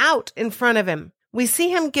up and out in front of him. We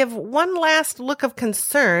see him give one last look of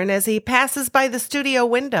concern as he passes by the studio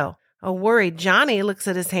window. A worried Johnny looks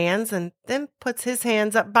at his hands and then puts his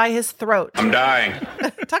hands up by his throat. I'm dying.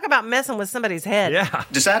 Talk about messing with somebody's head. Yeah.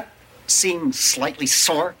 Does that seem slightly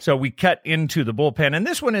sore? So we cut into the bullpen, and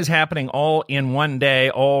this one is happening all in one day,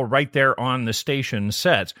 all right there on the station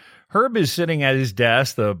sets. Herb is sitting at his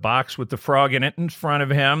desk, the box with the frog in it in front of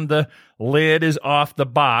him. The lid is off the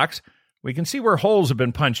box. We can see where holes have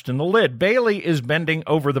been punched in the lid. Bailey is bending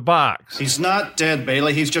over the box. He's not dead,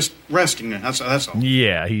 Bailey. He's just resting. That's all.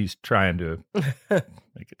 Yeah, he's trying to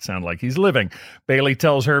make it sound like he's living. Bailey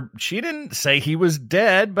tells her she didn't say he was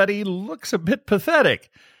dead, but he looks a bit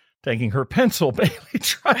pathetic. Taking her pencil, Bailey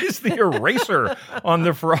tries the eraser on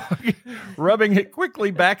the frog, rubbing it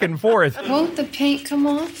quickly back and forth. Won't the paint come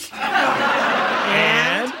off?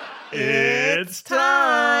 And it's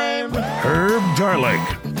time. Herb Darling,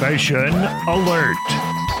 Fashion Alert.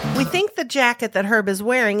 We think the jacket that Herb is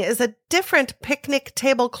wearing is a different picnic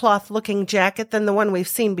tablecloth-looking jacket than the one we've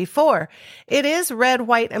seen before. It is red,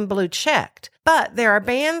 white, and blue checked, but there are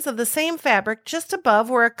bands of the same fabric just above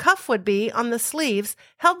where a cuff would be on the sleeves,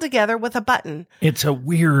 held together with a button. It's a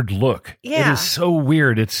weird look. Yeah. It is so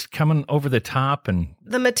weird. It's coming over the top. And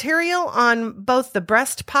the material on both the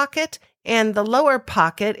breast pocket and the lower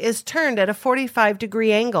pocket is turned at a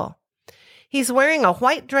 45-degree angle. He's wearing a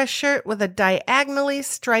white dress shirt with a diagonally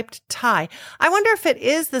striped tie. I wonder if it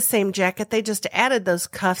is the same jacket. They just added those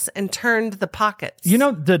cuffs and turned the pockets. You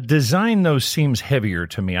know, the design, though, seems heavier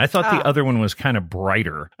to me. I thought the other one was kind of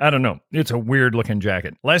brighter. I don't know. It's a weird-looking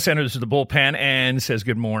jacket. Les enters the bullpen and says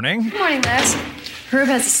good morning. Good morning, Les. Herb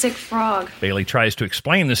has a sick frog. Bailey tries to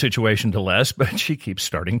explain the situation to Les, but she keeps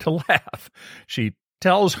starting to laugh. She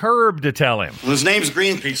tells Herb to tell him. Well, his name's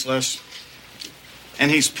Greenpeace, Les.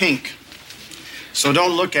 And he's pink. So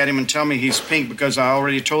don't look at him and tell me he's pink because I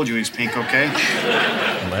already told you he's pink, okay?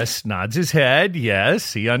 Les nods his head.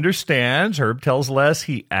 Yes, he understands. Herb tells Les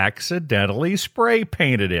he accidentally spray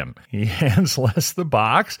painted him. He hands Les the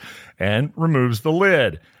box and removes the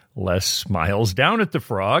lid. Les smiles down at the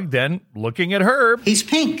frog, then looking at Herb. He's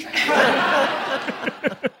pink.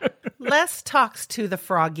 Les talks to the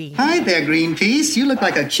froggy. Hi there, Greenpeace. You look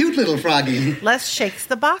like a cute little froggy. Les shakes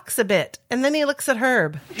the box a bit, and then he looks at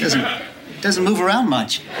Herb. Doesn't move around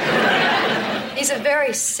much. He's a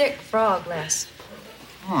very sick frog, Les.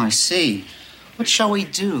 Oh, I see. What shall we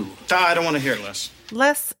do? I don't want to hear it, Les.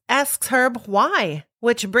 Les asks Herb why,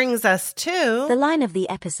 which brings us to the line of the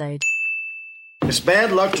episode. It's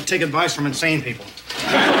bad luck to take advice from insane people.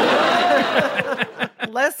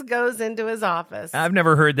 Les goes into his office. I've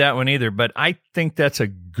never heard that one either, but I think that's a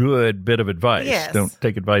good bit of advice. Yes. Don't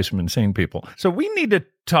take advice from insane people. So we need to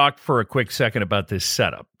talk for a quick second about this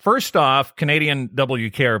setup. First off, Canadian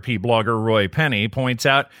WKRP blogger Roy Penny points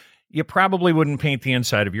out you probably wouldn't paint the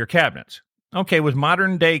inside of your cabinets. Okay, with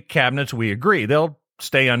modern-day cabinets, we agree. They'll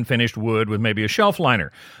stay unfinished wood with maybe a shelf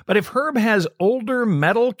liner. But if Herb has older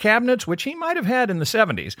metal cabinets, which he might have had in the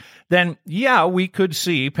 70s, then yeah, we could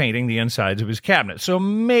see painting the insides of his cabinet. So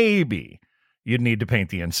maybe you'd need to paint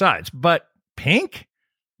the insides. But pink?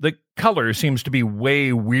 The color seems to be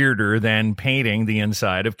way weirder than painting the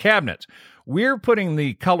inside of cabinets. We're putting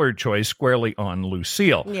the color choice squarely on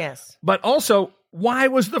Lucille. Yes. But also, why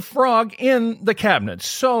was the frog in the cabinet?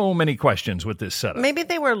 So many questions with this setup. Maybe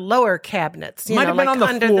they were lower cabinets. Might have been on the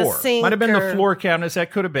under floor. The sink Might have been the floor cabinets.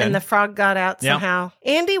 That could have been. And the frog got out somehow.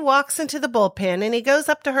 Andy walks into the bullpen and he goes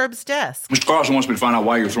up to Herb's desk. Mr. Carlson wants me to find out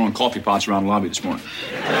why you're throwing coffee pots around the lobby this morning.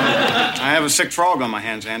 I have a sick frog on my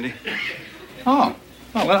hands, Andy. Oh,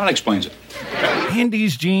 well, that explains it.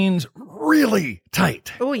 Andy's jeans really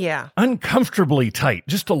tight. Oh, yeah. Uncomfortably tight,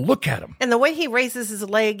 just to look at him. And the way he raises his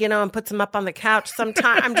leg, and puts him up on the couch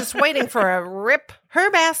sometime, I'm just waiting for a rip.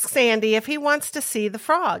 Herb asks Andy if he wants to see the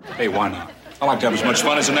frog. Hey, why not? I like to have as much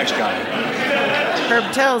fun as the next guy.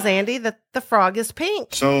 Herb tells Andy that the frog is pink.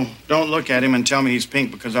 So don't look at him and tell me he's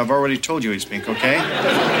pink because I've already told you he's pink, okay?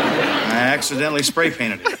 I accidentally spray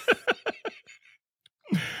painted it.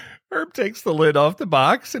 Herb takes the lid off the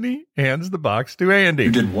box and he hands the box to Andy.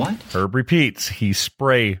 You did what? Herb repeats. He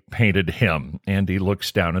spray painted him. Andy looks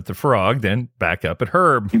down at the frog, then back up at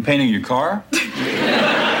Herb. You painting your car?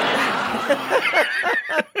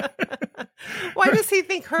 Why does he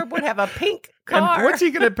think Herb would have a pink car? And what's he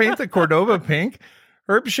going to paint the Cordova pink?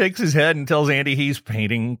 Herb shakes his head and tells Andy he's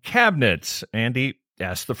painting cabinets. Andy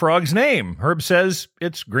asks the frog's name. Herb says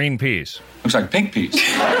it's Greenpeace. Looks like pink peas.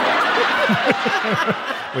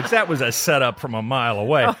 Which that was a setup from a mile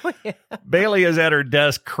away. Oh, yeah. Bailey is at her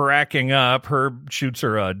desk cracking up. Herb shoots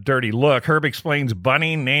her a dirty look. Herb explains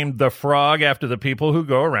Bunny named the frog after the people who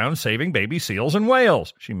go around saving baby seals and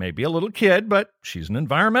whales. She may be a little kid, but she's an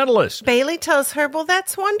environmentalist. Bailey tells Herb, well,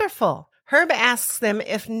 that's wonderful. Herb asks them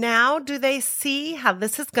if now do they see how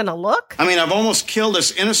this is going to look? I mean, I've almost killed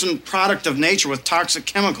this innocent product of nature with toxic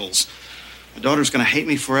chemicals. My daughter's going to hate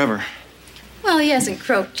me forever. Well, he hasn't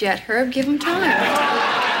croaked yet, Herb. Give him time.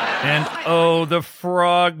 And, oh, the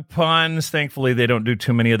frog puns. Thankfully, they don't do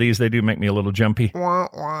too many of these. They do make me a little jumpy. Wah,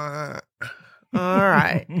 wah. All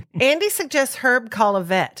right. Andy suggests Herb call a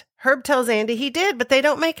vet. Herb tells Andy he did, but they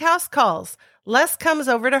don't make house calls. Les comes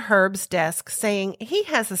over to Herb's desk saying he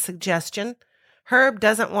has a suggestion. Herb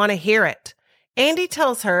doesn't want to hear it. Andy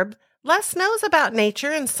tells Herb Les knows about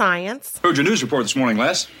nature and science. Heard your news report this morning,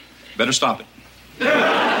 Les. Better stop it.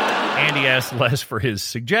 Andy asks Les for his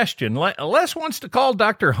suggestion. Les wants to call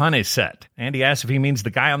Dr. Honeysett. Andy asks if he means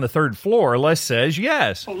the guy on the third floor. Les says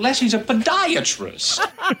yes. Oh, Les, he's a podiatrist.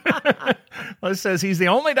 Les says he's the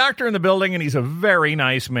only doctor in the building and he's a very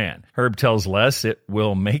nice man. Herb tells Les it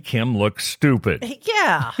will make him look stupid.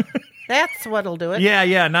 Yeah, that's what'll do it.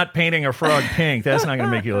 Yeah, not painting a frog pink. That's not going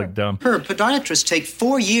to make you look dumb. Herb, podiatrists take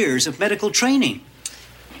 4 years of medical training.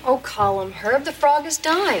 Oh, call him, Herb. The frog is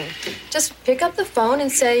dying. Just pick up the phone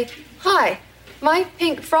and say, hi, my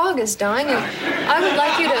pink frog is dying, and I would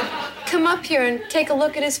like you to come up here and take a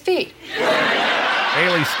look at his feet.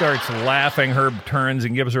 Bailey starts laughing. Herb turns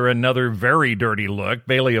and gives her another very dirty look.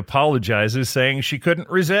 Bailey apologizes, saying she couldn't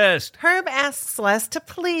resist. Herb asks Les to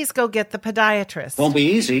please go get the podiatrist. Won't be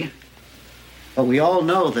easy, but we all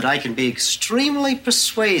know that I can be extremely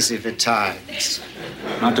persuasive at times.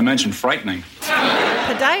 Not to mention frightening.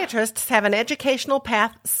 Podiatrists have an educational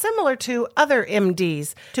path similar to other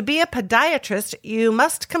MDs. To be a podiatrist, you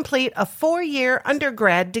must complete a 4-year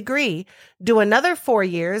undergrad degree, do another 4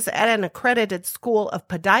 years at an accredited school of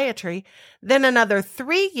podiatry, then another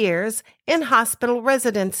 3 years in hospital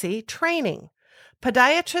residency training.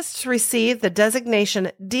 Podiatrists receive the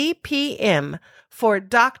designation DPM for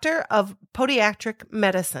Doctor of Podiatric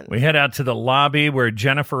Medicine. We head out to the lobby where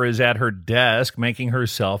Jennifer is at her desk making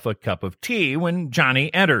herself a cup of tea when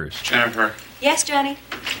Johnny enters. Jennifer, Yes, Johnny?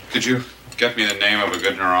 could you get me the name of a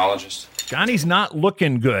good neurologist? Johnny's not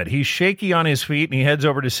looking good. He's shaky on his feet and he heads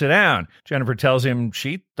over to sit down. Jennifer tells him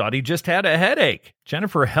she thought he just had a headache.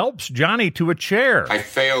 Jennifer helps Johnny to a chair. I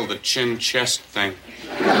failed the chin-chest thing.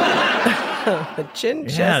 The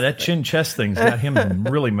chin-chest. Yeah, that chin-chest thing's got him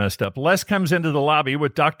really messed up. Les comes into the lobby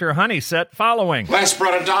with Dr. Honeysett following. Les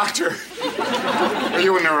brought a doctor. Are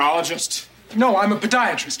you a neurologist? No, I'm a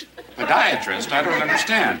podiatrist. Podiatrist? I don't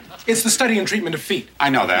understand. It's the study and treatment of feet. I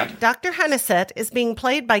know that. Dr. Honeysett is being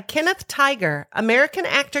played by Kenneth Tiger. American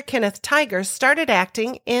actor Kenneth Tiger started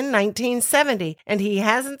acting in 1970, and he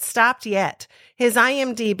hasn't stopped yet. His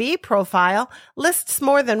IMDb profile lists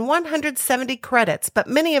more than 170 credits, but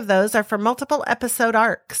many of those are for multiple episode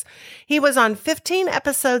arcs. He was on 15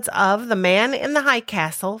 episodes of The Man in the High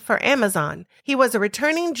Castle for Amazon. He was a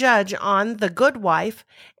returning judge on The Good Wife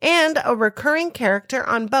and a recurring character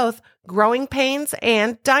on both Growing Pains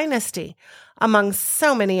and Dynasty, among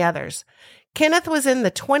so many others. Kenneth was in the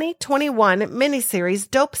 2021 miniseries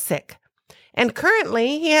Dopesick, and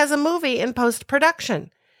currently he has a movie in post-production.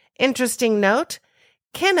 Interesting note,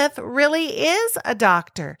 Kenneth really is a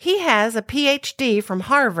doctor. He has a PhD from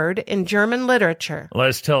Harvard in German literature.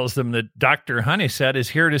 Les tells them that Dr. Honeysett is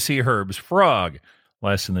here to see Herb's frog.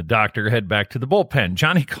 Les and the doctor head back to the bullpen.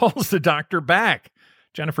 Johnny calls the doctor back.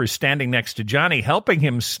 Jennifer's standing next to Johnny, helping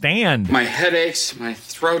him stand. My head aches, my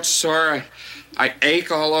throat's sore, I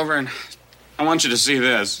ache all over, and I want you to see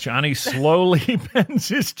this. Johnny slowly bends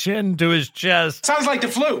his chin to his chest. Sounds like the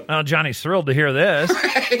flu. Well, Johnny's thrilled to hear this.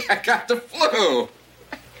 Hey, I got the flu.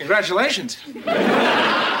 Congratulations.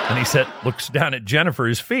 And he looks down at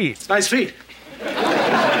Jennifer's feet. Nice feet.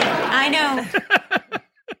 I know.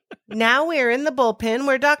 Now we're in the bullpen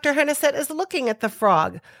where Dr. Honeysett is looking at the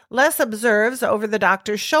frog. Les observes over the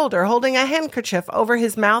doctor's shoulder, holding a handkerchief over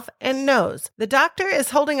his mouth and nose. The doctor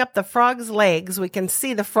is holding up the frog's legs. We can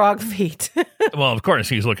see the frog feet. Well, of course,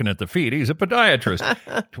 he's looking at the feet. He's a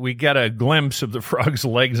podiatrist. We get a glimpse of the frog's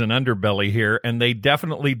legs and underbelly here, and they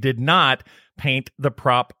definitely did not paint the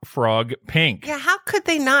prop frog pink. Yeah, how could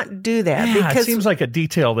they not do that? Yeah, because it seems like a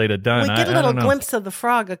detail they'd have done. we get a I little don't know. glimpse of the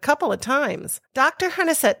frog a couple of times. Dr.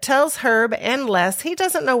 Honeysett tells Herb and Les he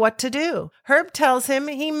doesn't know what to do. Herb tells him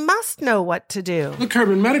he must know what to do. Look, Herb,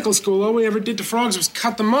 in medical school, all we ever did to frogs was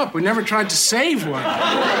cut them up. We never tried to save one.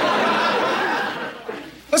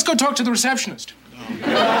 Let's go talk to the receptionist.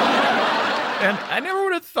 And I never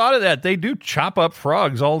would have thought of that. They do chop up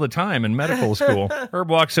frogs all the time in medical school. Herb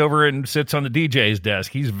walks over and sits on the DJ's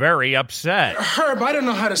desk. He's very upset. Herb, I don't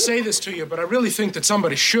know how to say this to you, but I really think that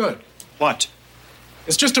somebody should. What?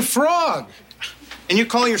 It's just a frog. And you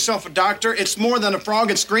call yourself a doctor? It's more than a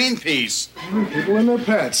frog, it's Greenpeace. People and their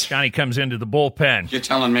pets. Johnny comes into the bullpen. You're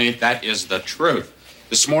telling me that is the truth.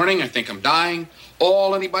 This morning, I think I'm dying.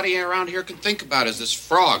 All anybody around here can think about is this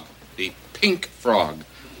frog, the pink frog.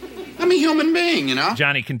 I'm a human being, you know?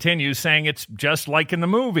 Johnny continues, saying it's just like in the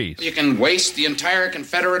movies. You can waste the entire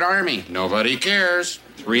Confederate Army. Nobody cares.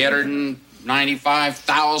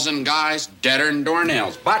 395,000 guys deader than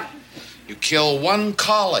doornails. But you kill one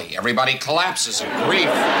collie, everybody collapses in grief.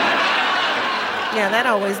 Yeah, that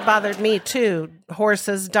always bothered me too.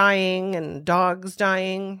 Horses dying and dogs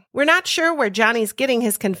dying. We're not sure where Johnny's getting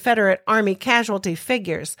his Confederate Army casualty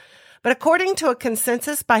figures, but according to a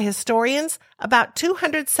consensus by historians, about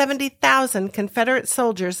 270,000 Confederate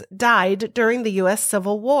soldiers died during the U.S.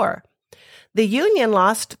 Civil War. The Union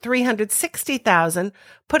lost 360,000,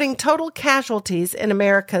 putting total casualties in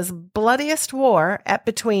America's bloodiest war at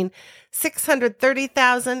between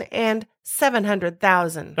 630,000 and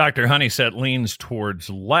 700,000. Dr. Honeysett leans towards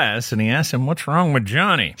Les, and he asks him, what's wrong with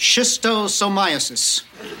Johnny? Schistosomiasis.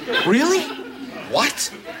 Really?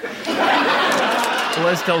 What?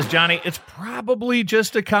 Les tells Johnny it's probably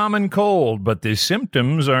just a common cold, but the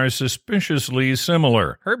symptoms are suspiciously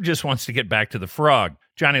similar. Herb just wants to get back to the frog.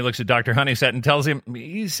 Johnny looks at Dr. Honeysett and tells him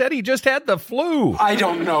he said he just had the flu. I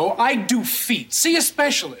don't know. I do feet. See a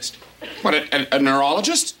specialist. What, a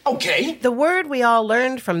neurologist? Okay. The word we all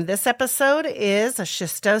learned from this episode is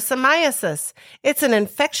schistosomiasis. It's an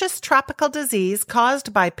infectious tropical disease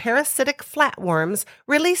caused by parasitic flatworms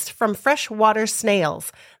released from freshwater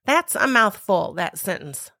snails. That's a mouthful, that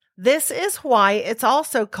sentence. This is why it's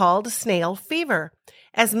also called snail fever.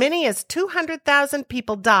 As many as 200,000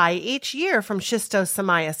 people die each year from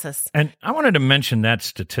schistosomiasis. And I wanted to mention that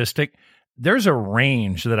statistic. There's a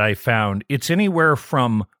range that I found. It's anywhere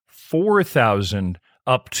from 4,000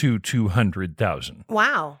 up to 200,000.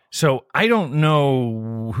 Wow. So I don't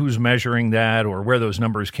know who's measuring that or where those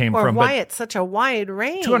numbers came or from. Why it's such a wide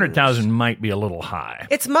range. 200,000 might be a little high.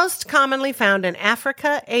 It's most commonly found in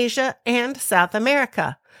Africa, Asia, and South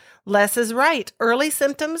America. Les is right. Early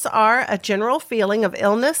symptoms are a general feeling of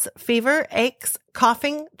illness, fever, aches,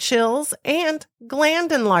 coughing, chills, and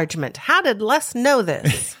gland enlargement. How did Les know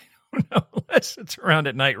this? No, Les sits around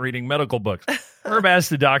at night reading medical books. Herb asks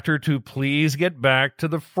the doctor to please get back to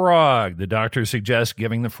the frog. The doctor suggests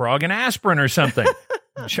giving the frog an aspirin or something.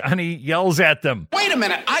 Johnny yells at them. Wait a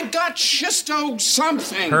minute, I got schisto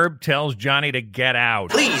something. Herb tells Johnny to get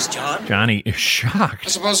out. Please, John. Johnny is shocked. I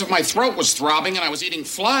suppose if my throat was throbbing and I was eating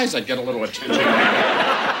flies, I'd get a little attention.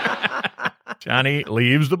 Johnny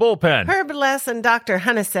leaves the bullpen. Herb, Les, and Dr.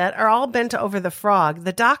 Honeysett are all bent over the frog.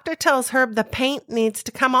 The doctor tells Herb the paint needs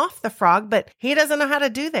to come off the frog, but he doesn't know how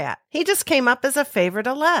to do that. He just came up as a favor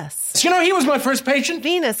to Les. You know, he was my first patient.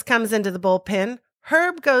 Venus comes into the bullpen.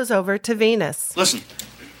 Herb goes over to Venus. Listen,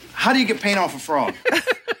 how do you get paint off a frog?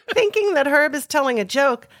 Thinking that Herb is telling a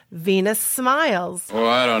joke, Venus smiles. Oh,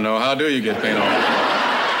 I don't know. How do you get paint off?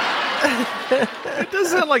 It does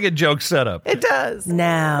sound like a joke setup. It does.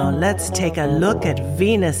 Now, let's take a look at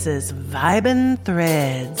Venus's vibin'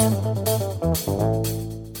 threads.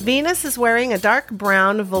 Venus is wearing a dark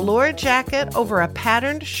brown velour jacket over a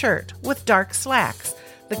patterned shirt with dark slacks.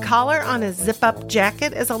 The collar on his zip-up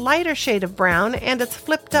jacket is a lighter shade of brown, and it's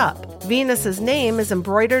flipped up. Venus's name is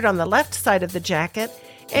embroidered on the left side of the jacket,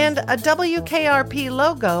 and a WKRP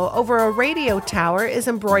logo over a radio tower is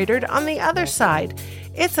embroidered on the other side.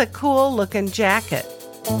 It's a cool-looking jacket.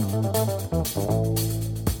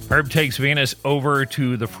 Herb takes Venus over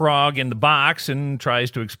to the frog in the box and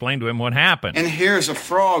tries to explain to him what happened. And here's a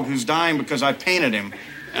frog who's dying because I painted him.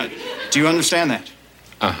 Do you understand that?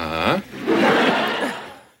 Uh-huh.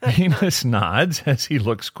 Venus nods as he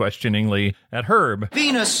looks questioningly at Herb.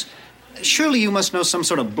 Venus, surely you must know some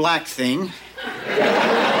sort of black thing.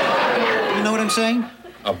 You know what I'm saying?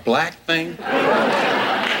 A black thing?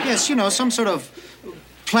 Yes, you know, some sort of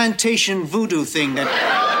plantation voodoo thing that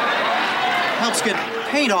helps get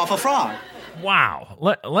paint off a frog. Wow.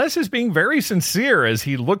 Les is being very sincere as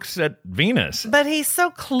he looks at Venus. But he's so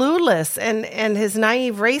clueless, and his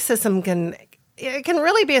naive racism can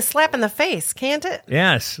really be a slap in the face, can't it?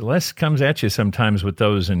 Yes, Les comes at you sometimes with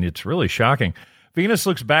those, and it's really shocking. Venus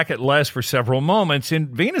looks back at Les for several moments, and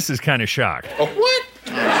Venus is kind of shocked. Oh, what?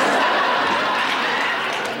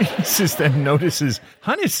 Venus then notices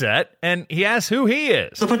Honeysett, and he asks who he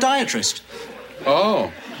is. The podiatrist.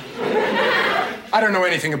 Oh. I don't know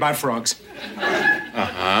anything about frogs.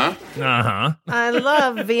 Uh-huh. Uh-huh. I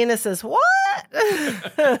love Venus's what?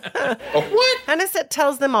 What? Honeysett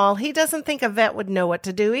tells them all he doesn't think a vet would know what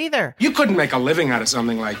to do either. You couldn't make a living out of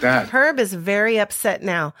something like that. Herb is very upset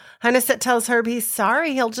now. Honeysett tells Herb he's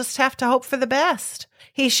sorry, he'll just have to hope for the best.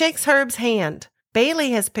 He shakes Herb's hand.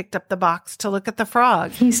 Bailey has picked up the box to look at the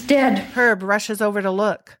frog. He's dead. Herb rushes over to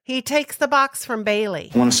look. He takes the box from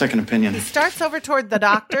Bailey. I want a second opinion. He starts over toward the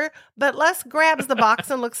doctor, but Les grabs the box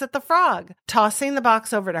and looks at the frog. Tossing the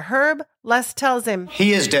box over to Herb, Les tells him,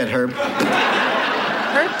 He is dead, Herb.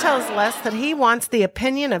 Herb tells Les that he wants the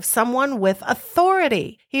opinion of someone with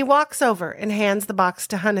authority. He walks over and hands the box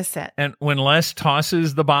to Honeysett. And when Les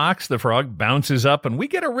tosses the box, the frog bounces up, and we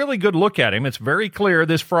get a really good look at him. It's very clear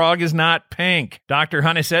this frog is not pink. Dr.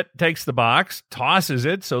 Honeysett takes the box, tosses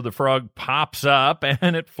it, so the frog pops up,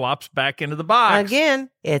 and it flops back into the box. Again,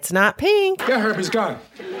 it's not pink. Yeah, Herb, he's gone.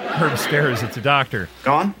 Herb stares at the doctor.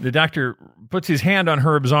 Gone? The doctor puts his hand on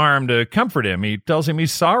Herb's arm to comfort him. He tells him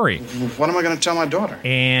he's sorry. What am I going to tell my daughter?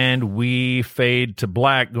 And we fade to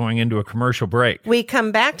black going into a commercial break. We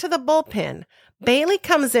come back to the bullpen. Bailey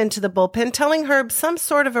comes into the bullpen telling Herb some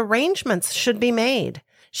sort of arrangements should be made.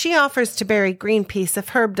 She offers to bury Greenpeace if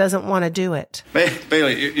Herb doesn't want to do it.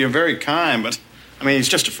 Bailey, you're very kind, but, I mean, he's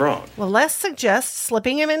just a frog. Well, Les suggests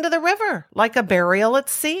slipping him into the river, like a burial at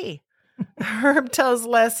sea. Herb tells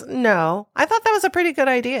Les, no. I thought that was a pretty good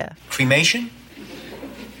idea. Cremation?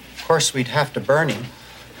 Of course, we'd have to burn him.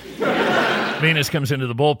 Venus comes into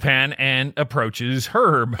the bullpen and approaches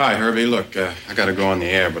Herb. Hi, Herbie. Look, I got to go on the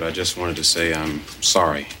air, but I just wanted to say I'm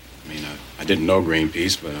sorry. I mean, I didn't know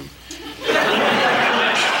Greenpeace, but I'm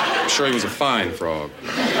sure he was a fine frog.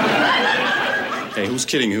 Hey, who's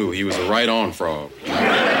kidding who? He was a right-on frog.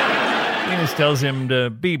 Venus tells him to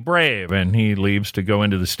be brave, and he leaves to go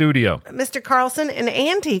into the studio. Mr. Carlson and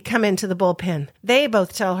Andy come into the bullpen. They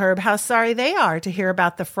both tell Herb how sorry they are to hear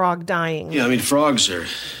about the frog dying. Yeah, I mean, frogs are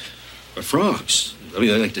frogs. I mean,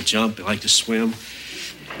 they like to jump, they like to swim.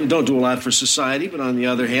 They don't do a lot for society, but on the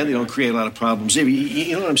other hand, they don't create a lot of problems.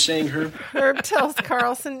 You know what I'm saying, Herb? Herb tells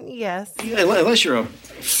Carlson, yes. Yeah, unless you're a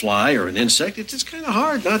fly or an insect, it's kind of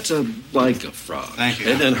hard not to like a frog. Thank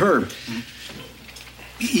you. And Herb,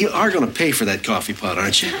 you are going to pay for that coffee pot,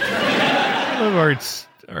 aren't you? I love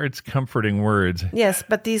Art's comforting words. Yes,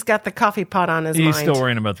 but he's got the coffee pot on his mind. He's still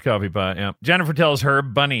worrying about the coffee pot, yeah. Jennifer tells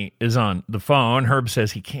Herb Bunny is on the phone. Herb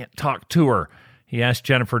says he can't talk to her. He asked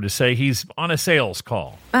Jennifer to say he's on a sales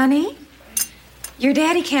call. Bunny, your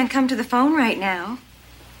daddy can't come to the phone right now.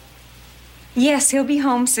 Yes, he'll be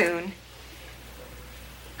home soon.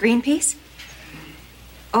 Greenpeace?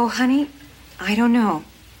 Oh, honey, I don't know.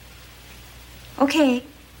 Okay,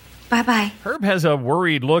 bye-bye. Herb has a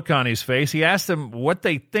worried look on his face. He asks them what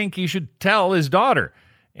they think he should tell his daughter.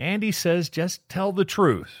 Andy says just tell the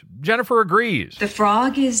truth. Jennifer agrees. The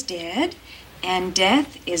frog is dead, and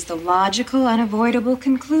death is the logical, unavoidable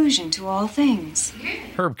conclusion to all things.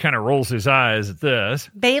 Herb kind of rolls his eyes at this.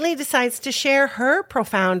 Bailey decides to share her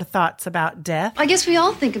profound thoughts about death. I guess we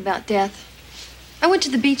all think about death. I went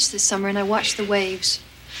to the beach this summer and I watched the waves.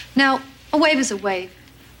 Now, a wave is a wave,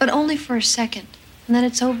 but only for a second, and then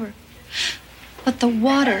it's over. But the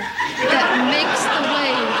water that makes the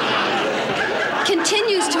wave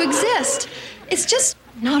continues to exist. It's just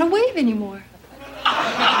not a wave anymore.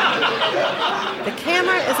 The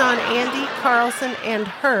camera is on Andy, Carlson, and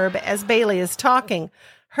Herb as Bailey is talking.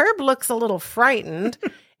 Herb looks a little frightened.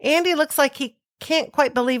 Andy looks like he can't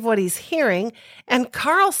quite believe what he's hearing. And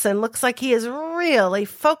Carlson looks like he is really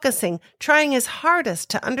focusing, trying his hardest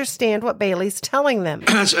to understand what Bailey's telling them.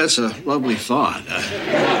 That's a lovely thought.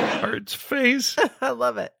 Heart's face. I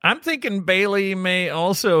love it. I'm thinking Bailey may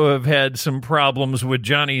also have had some problems with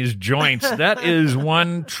Johnny's joints. That is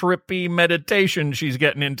one trippy meditation she's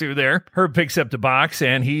getting into there. Herb picks up the box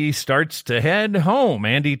and he starts to head home.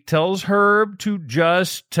 Andy tells Herb to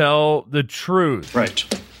just tell the truth. Right.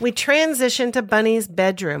 We transition to Bunny's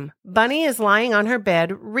bedroom. Bunny is lying on her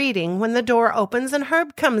bed reading when the door opens and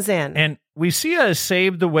Herb comes in. And we see a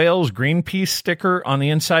Save the Whales Greenpeace sticker on the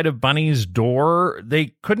inside of Bunny's door.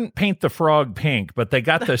 They couldn't paint the frog pink, but they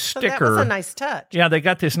got the sticker. That was a nice touch. Yeah, they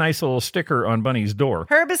got this nice little sticker on Bunny's door.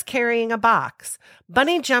 Herb is carrying a box.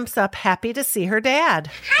 Bunny jumps up happy to see her dad.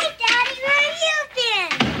 Hi, Daddy. Where have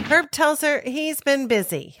you been? Herb tells her he's been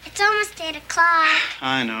busy. It's almost 8 o'clock.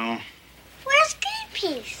 I know. Where's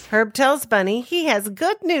Greenpeace? Herb tells Bunny he has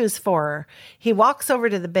good news for her. He walks over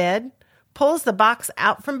to the bed, pulls the box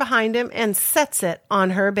out from behind him, and sets it on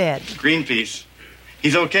her bed. Greenpeace.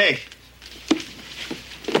 He's okay.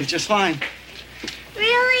 He's just fine.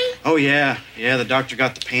 Really? Oh, yeah. Yeah, the doctor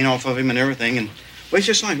got the pain off of him and everything, and well, he's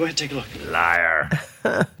just fine. Go ahead, take a look. Liar.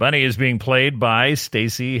 Bunny is being played by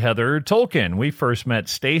Stacy Heather Tolkin. We first met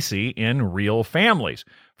Stacy in Real Families.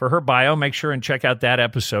 For her bio, make sure and check out that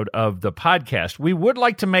episode of the podcast. We would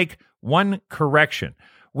like to make one correction.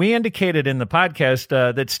 We indicated in the podcast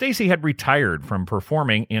that Stacy had retired from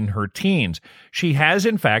performing in her teens. She has,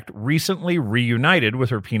 in fact, recently reunited with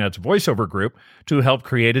her Peanuts voiceover group to help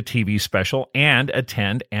create a TV special and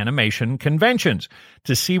attend animation conventions.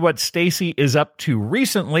 To see what Stacy is up to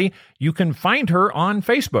recently, you can find her on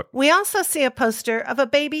Facebook. We also see a poster of a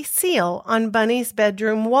baby seal on Bunny's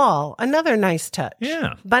bedroom wall. Another nice touch.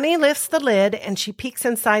 Yeah. Bunny lifts the lid and she peeks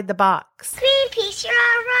inside the box. Greenpeace, you're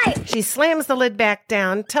all right. She slams the lid back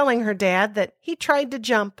down, telling her dad that he tried to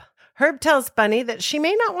jump. Herb tells Bunny that she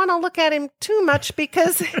may not want to look at him too much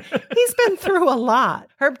because he's been through a lot.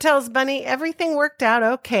 Herb tells Bunny everything worked out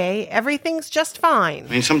okay. Everything's just fine. I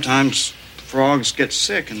mean, sometimes frogs get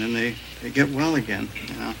sick and then they get well again,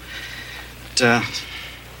 you know. But,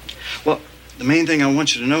 well, the main thing I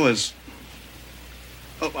want you to know is,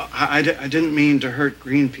 I didn't mean to hurt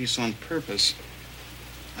Greenpeace on purpose.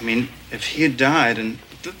 I mean, if he had died, and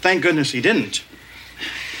thank goodness he didn't,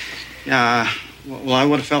 yeah, well, I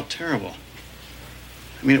would have felt terrible.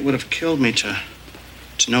 I mean, it would have killed me to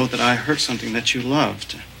know that I hurt something that you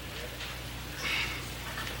loved.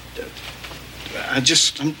 I'm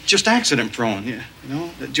just accident prone, you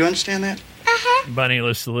know? Do you understand that? Bunny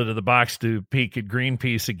lifts the lid of the box to peek at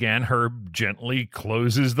Greenpeace again. Herb gently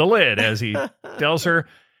closes the lid as he tells her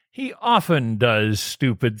he often does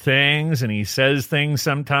stupid things and he says things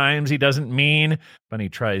sometimes he doesn't mean. Bunny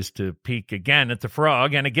tries to peek again at the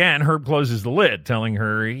frog, and again Herb closes the lid, telling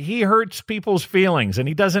her he hurts people's feelings and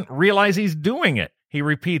he doesn't realize he's doing it. He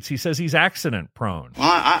repeats, he says he's accident prone.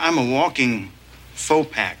 Well, I'm a walking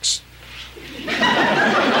faux pax.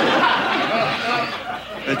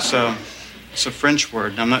 It's a French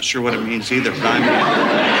word, and I'm not sure what it means either, but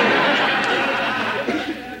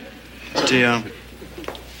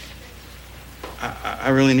I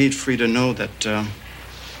really need for you to know that,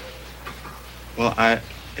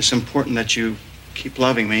 it's important that you keep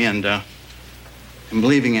loving me and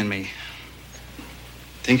believing in me.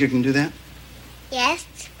 Think you can do that? Yes.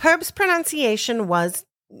 Herb's pronunciation was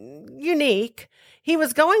unique. He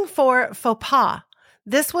was going for faux pas.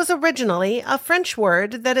 This was originally a French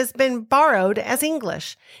word that has been borrowed as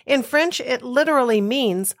English. In French, it literally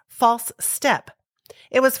means false step.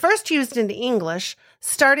 It was first used in English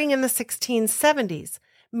starting in the 1670s.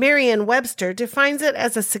 Merriam-Webster defines it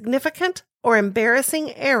as a significant or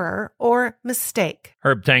embarrassing error or mistake.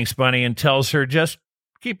 Herb thanks Bunny and tells her just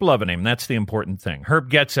keep loving him. That's the important thing. Herb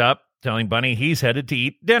gets up, telling Bunny he's headed to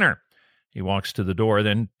eat dinner. He walks to the door,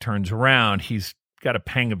 then turns around. He's got a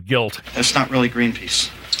pang of guilt. That's not really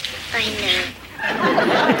Greenpeace. I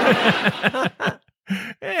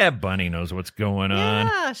know. Bunny knows what's going on.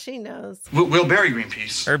 Yeah, she knows. We'll bury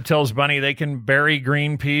Greenpeace. Herb tells Bunny they can bury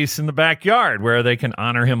Greenpeace in the backyard where they can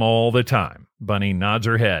honor him all the time. Bunny nods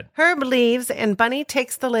her head. Herb leaves, and Bunny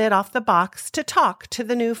takes the lid off the box to talk to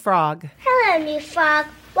the new frog. Hello, new frog.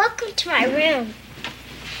 Welcome to my room.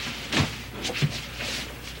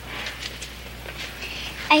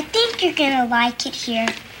 I think you're gonna like it here.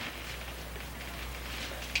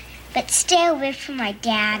 But stay away from my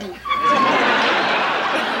daddy.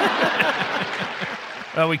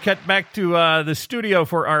 Well, we cut back to the studio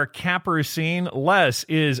for our capper scene. Les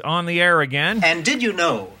is on the air again. And did you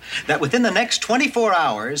know that within the next 24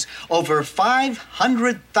 hours, over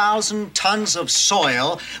 500,000 tons of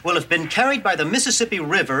soil will have been carried by the Mississippi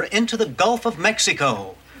River into the Gulf of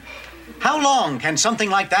Mexico? How long can something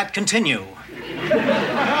like that continue?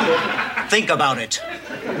 Think about it.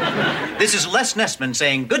 This is Les Nessman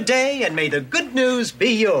saying good day, and may the good news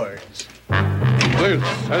be yours. This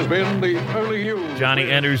has been the early news. Johnny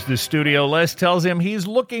enters the studio. Les tells him he's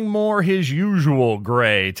looking more his usual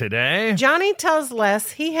gray today. Johnny tells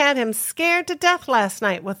Les he had him scared to death last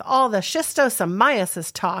night with all the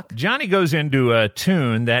schistosomiasis talk. Johnny goes into a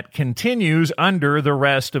tune that continues under the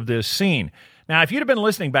rest of this scene. Now, if you'd have been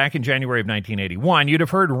listening back in January of 1981, you'd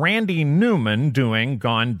have heard Randy Newman doing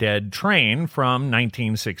Gone Dead Train from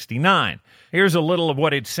 1969. Here's a little of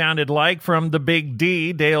what it sounded like from the Big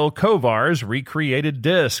D, Dale Kovar's recreated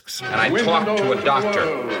discs. And I talked to a doctor.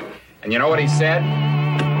 And you know what he said?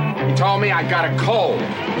 He told me I got a cold.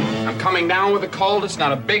 I'm coming down with a cold. It's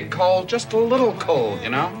not a big cold, just a little cold, you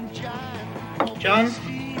know? John,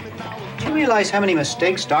 do you realize how many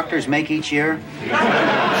mistakes doctors make each year?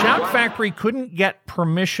 Shout Factory couldn't get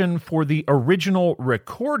permission for the original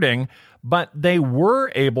recording, but they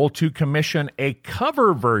were able to commission a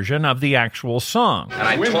cover version of the actual song. And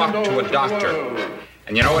I talked to a doctor.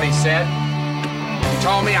 And you know what he said? He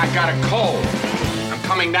told me I got a cold. I'm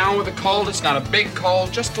coming down with a cold. It's not a big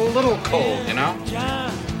cold, just a little cold, you know?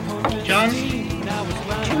 John,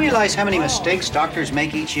 do you realize how many mistakes doctors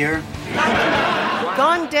make each year?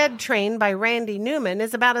 Gone Dead Train by Randy Newman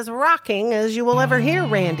is about as rocking as you will ever hear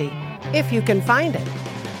Randy, if you can find it.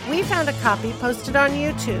 We found a copy posted on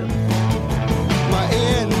YouTube. My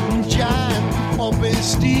engine pumping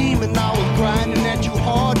steam and I was grinding at you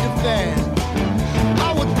hard to fast.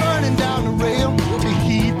 I was burning down the rail to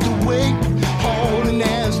heat the weight, hauling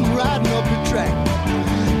ass and riding up the track.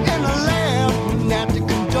 And I laughed at the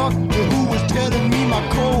conductor who was telling me my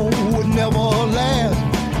coal would never last.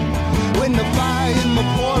 When the fire in my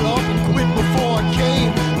boiler quit before I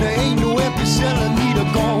came, there ain't no empty cellar, need a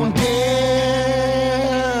gone dead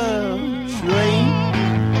train.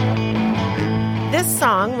 This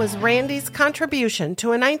song was Randy's contribution to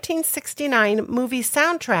a 1969 movie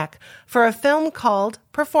soundtrack for a film called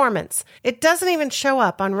Performance. It doesn't even show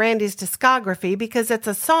up on Randy's discography because it's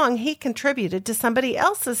a song he contributed to somebody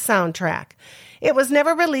else's soundtrack. It was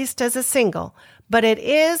never released as a single, but it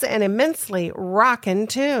is an immensely rockin'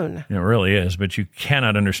 tune. It really is, but you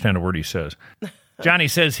cannot understand a word he says. Johnny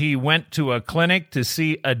says he went to a clinic to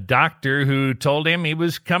see a doctor who told him he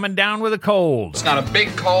was coming down with a cold. It's not a big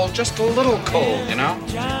cold, just a little cold, you know?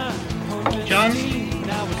 John,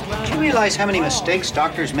 do you realize how many mistakes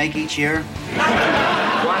doctors make each year?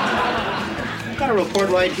 I've got a report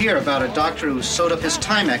right here about a doctor who sewed up his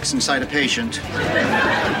Timex inside a patient.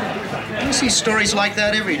 You see stories like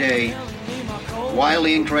that every day.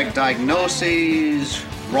 Wildly incorrect diagnoses,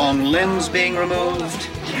 wrong limbs being removed.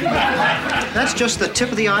 That's just the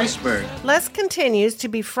tip of the iceberg. Les continues to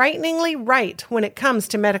be frighteningly right when it comes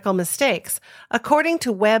to medical mistakes. According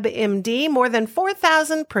to WebMD, more than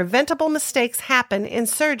 4,000 preventable mistakes happen in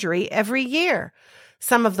surgery every year.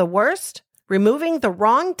 Some of the worst: removing the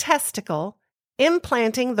wrong testicle,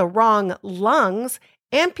 implanting the wrong lungs,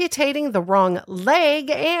 amputating the wrong leg,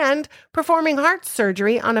 and performing heart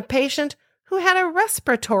surgery on a patient who had a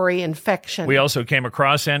respiratory infection. We also came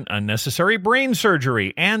across an unnecessary brain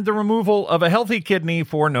surgery and the removal of a healthy kidney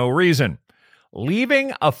for no reason.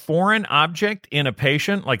 Leaving a foreign object in a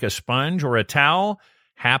patient, like a sponge or a towel,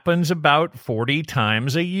 happens about 40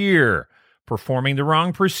 times a year. Performing the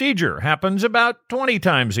wrong procedure happens about 20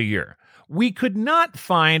 times a year. We could not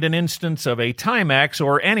find an instance of a Timex,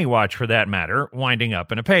 or any watch for that matter, winding up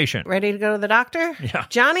in a patient. Ready to go to the doctor? Yeah.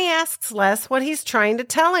 Johnny asks Les what he's trying to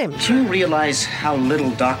tell him. Do you realize how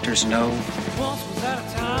little doctors know?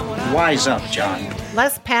 Wise up, John.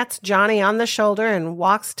 Les pats Johnny on the shoulder and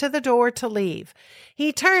walks to the door to leave.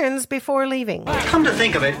 He turns before leaving. Come to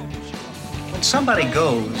think of it, when somebody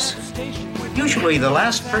goes, usually the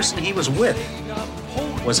last person he was with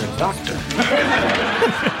was a doctor.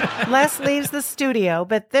 Les leaves the studio,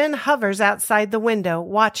 but then hovers outside the window,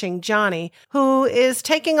 watching Johnny, who is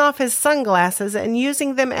taking off his sunglasses and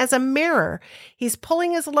using them as a mirror. He's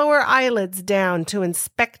pulling his lower eyelids down to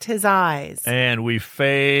inspect his eyes. And we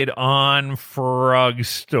fade on Frog's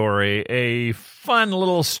story, a fun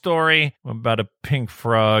little story about a pink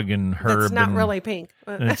frog and Herb. It's not really pink.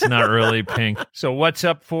 It's not really pink. So what's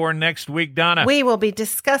up for next week, Donna? We will be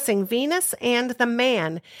discussing Venus and the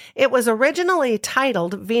Man. It was originally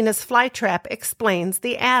titled Venus Flytrap Explains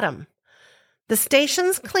the Atom. The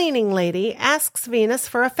station's cleaning lady asks Venus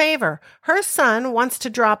for a favor. Her son wants to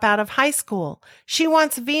drop out of high school. She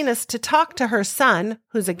wants Venus to talk to her son,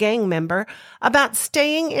 who's a gang member, about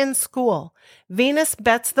staying in school. Venus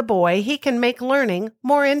bets the boy he can make learning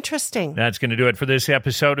more interesting. That's going to do it for this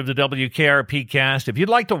episode of the WKRP Cast. If you'd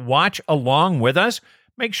like to watch along with us,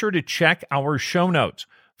 make sure to check our show notes.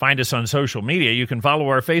 Find us on social media. You can follow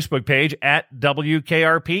our Facebook page at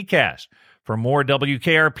WKRP Cast. For more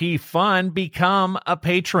WKRP fun, become a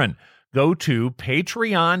patron. Go to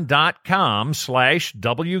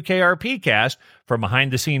patreon.com/WKRPcast for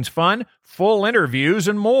behind-the-scenes fun, full interviews,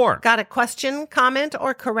 and more. Got a question, comment,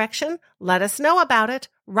 or correction? Let us know about it.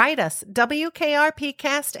 Write us,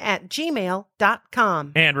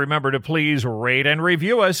 WKRPcast@gmail.com. And remember to please rate and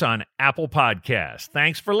review us on Apple Podcasts.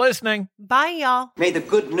 Thanks for listening. Bye, y'all. May the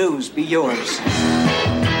good news be yours.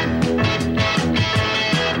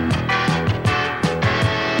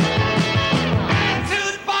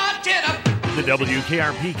 The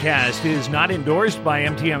WKRP Cast is not endorsed by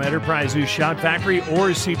MTM Enterprises, Shout Factory,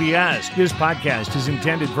 or CBS. This podcast is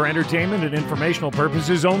intended for entertainment and informational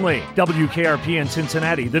purposes only. WKRP in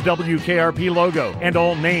Cincinnati, the WKRP logo, and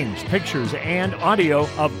all names, pictures, and audio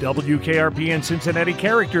of WKRP in Cincinnati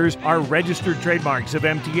characters are registered trademarks of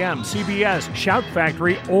MTM, CBS, Shout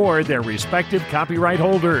Factory, or their respective copyright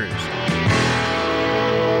holders.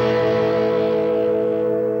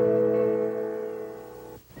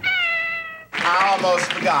 I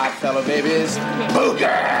almost forgot, fellow babies.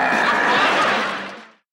 Booger!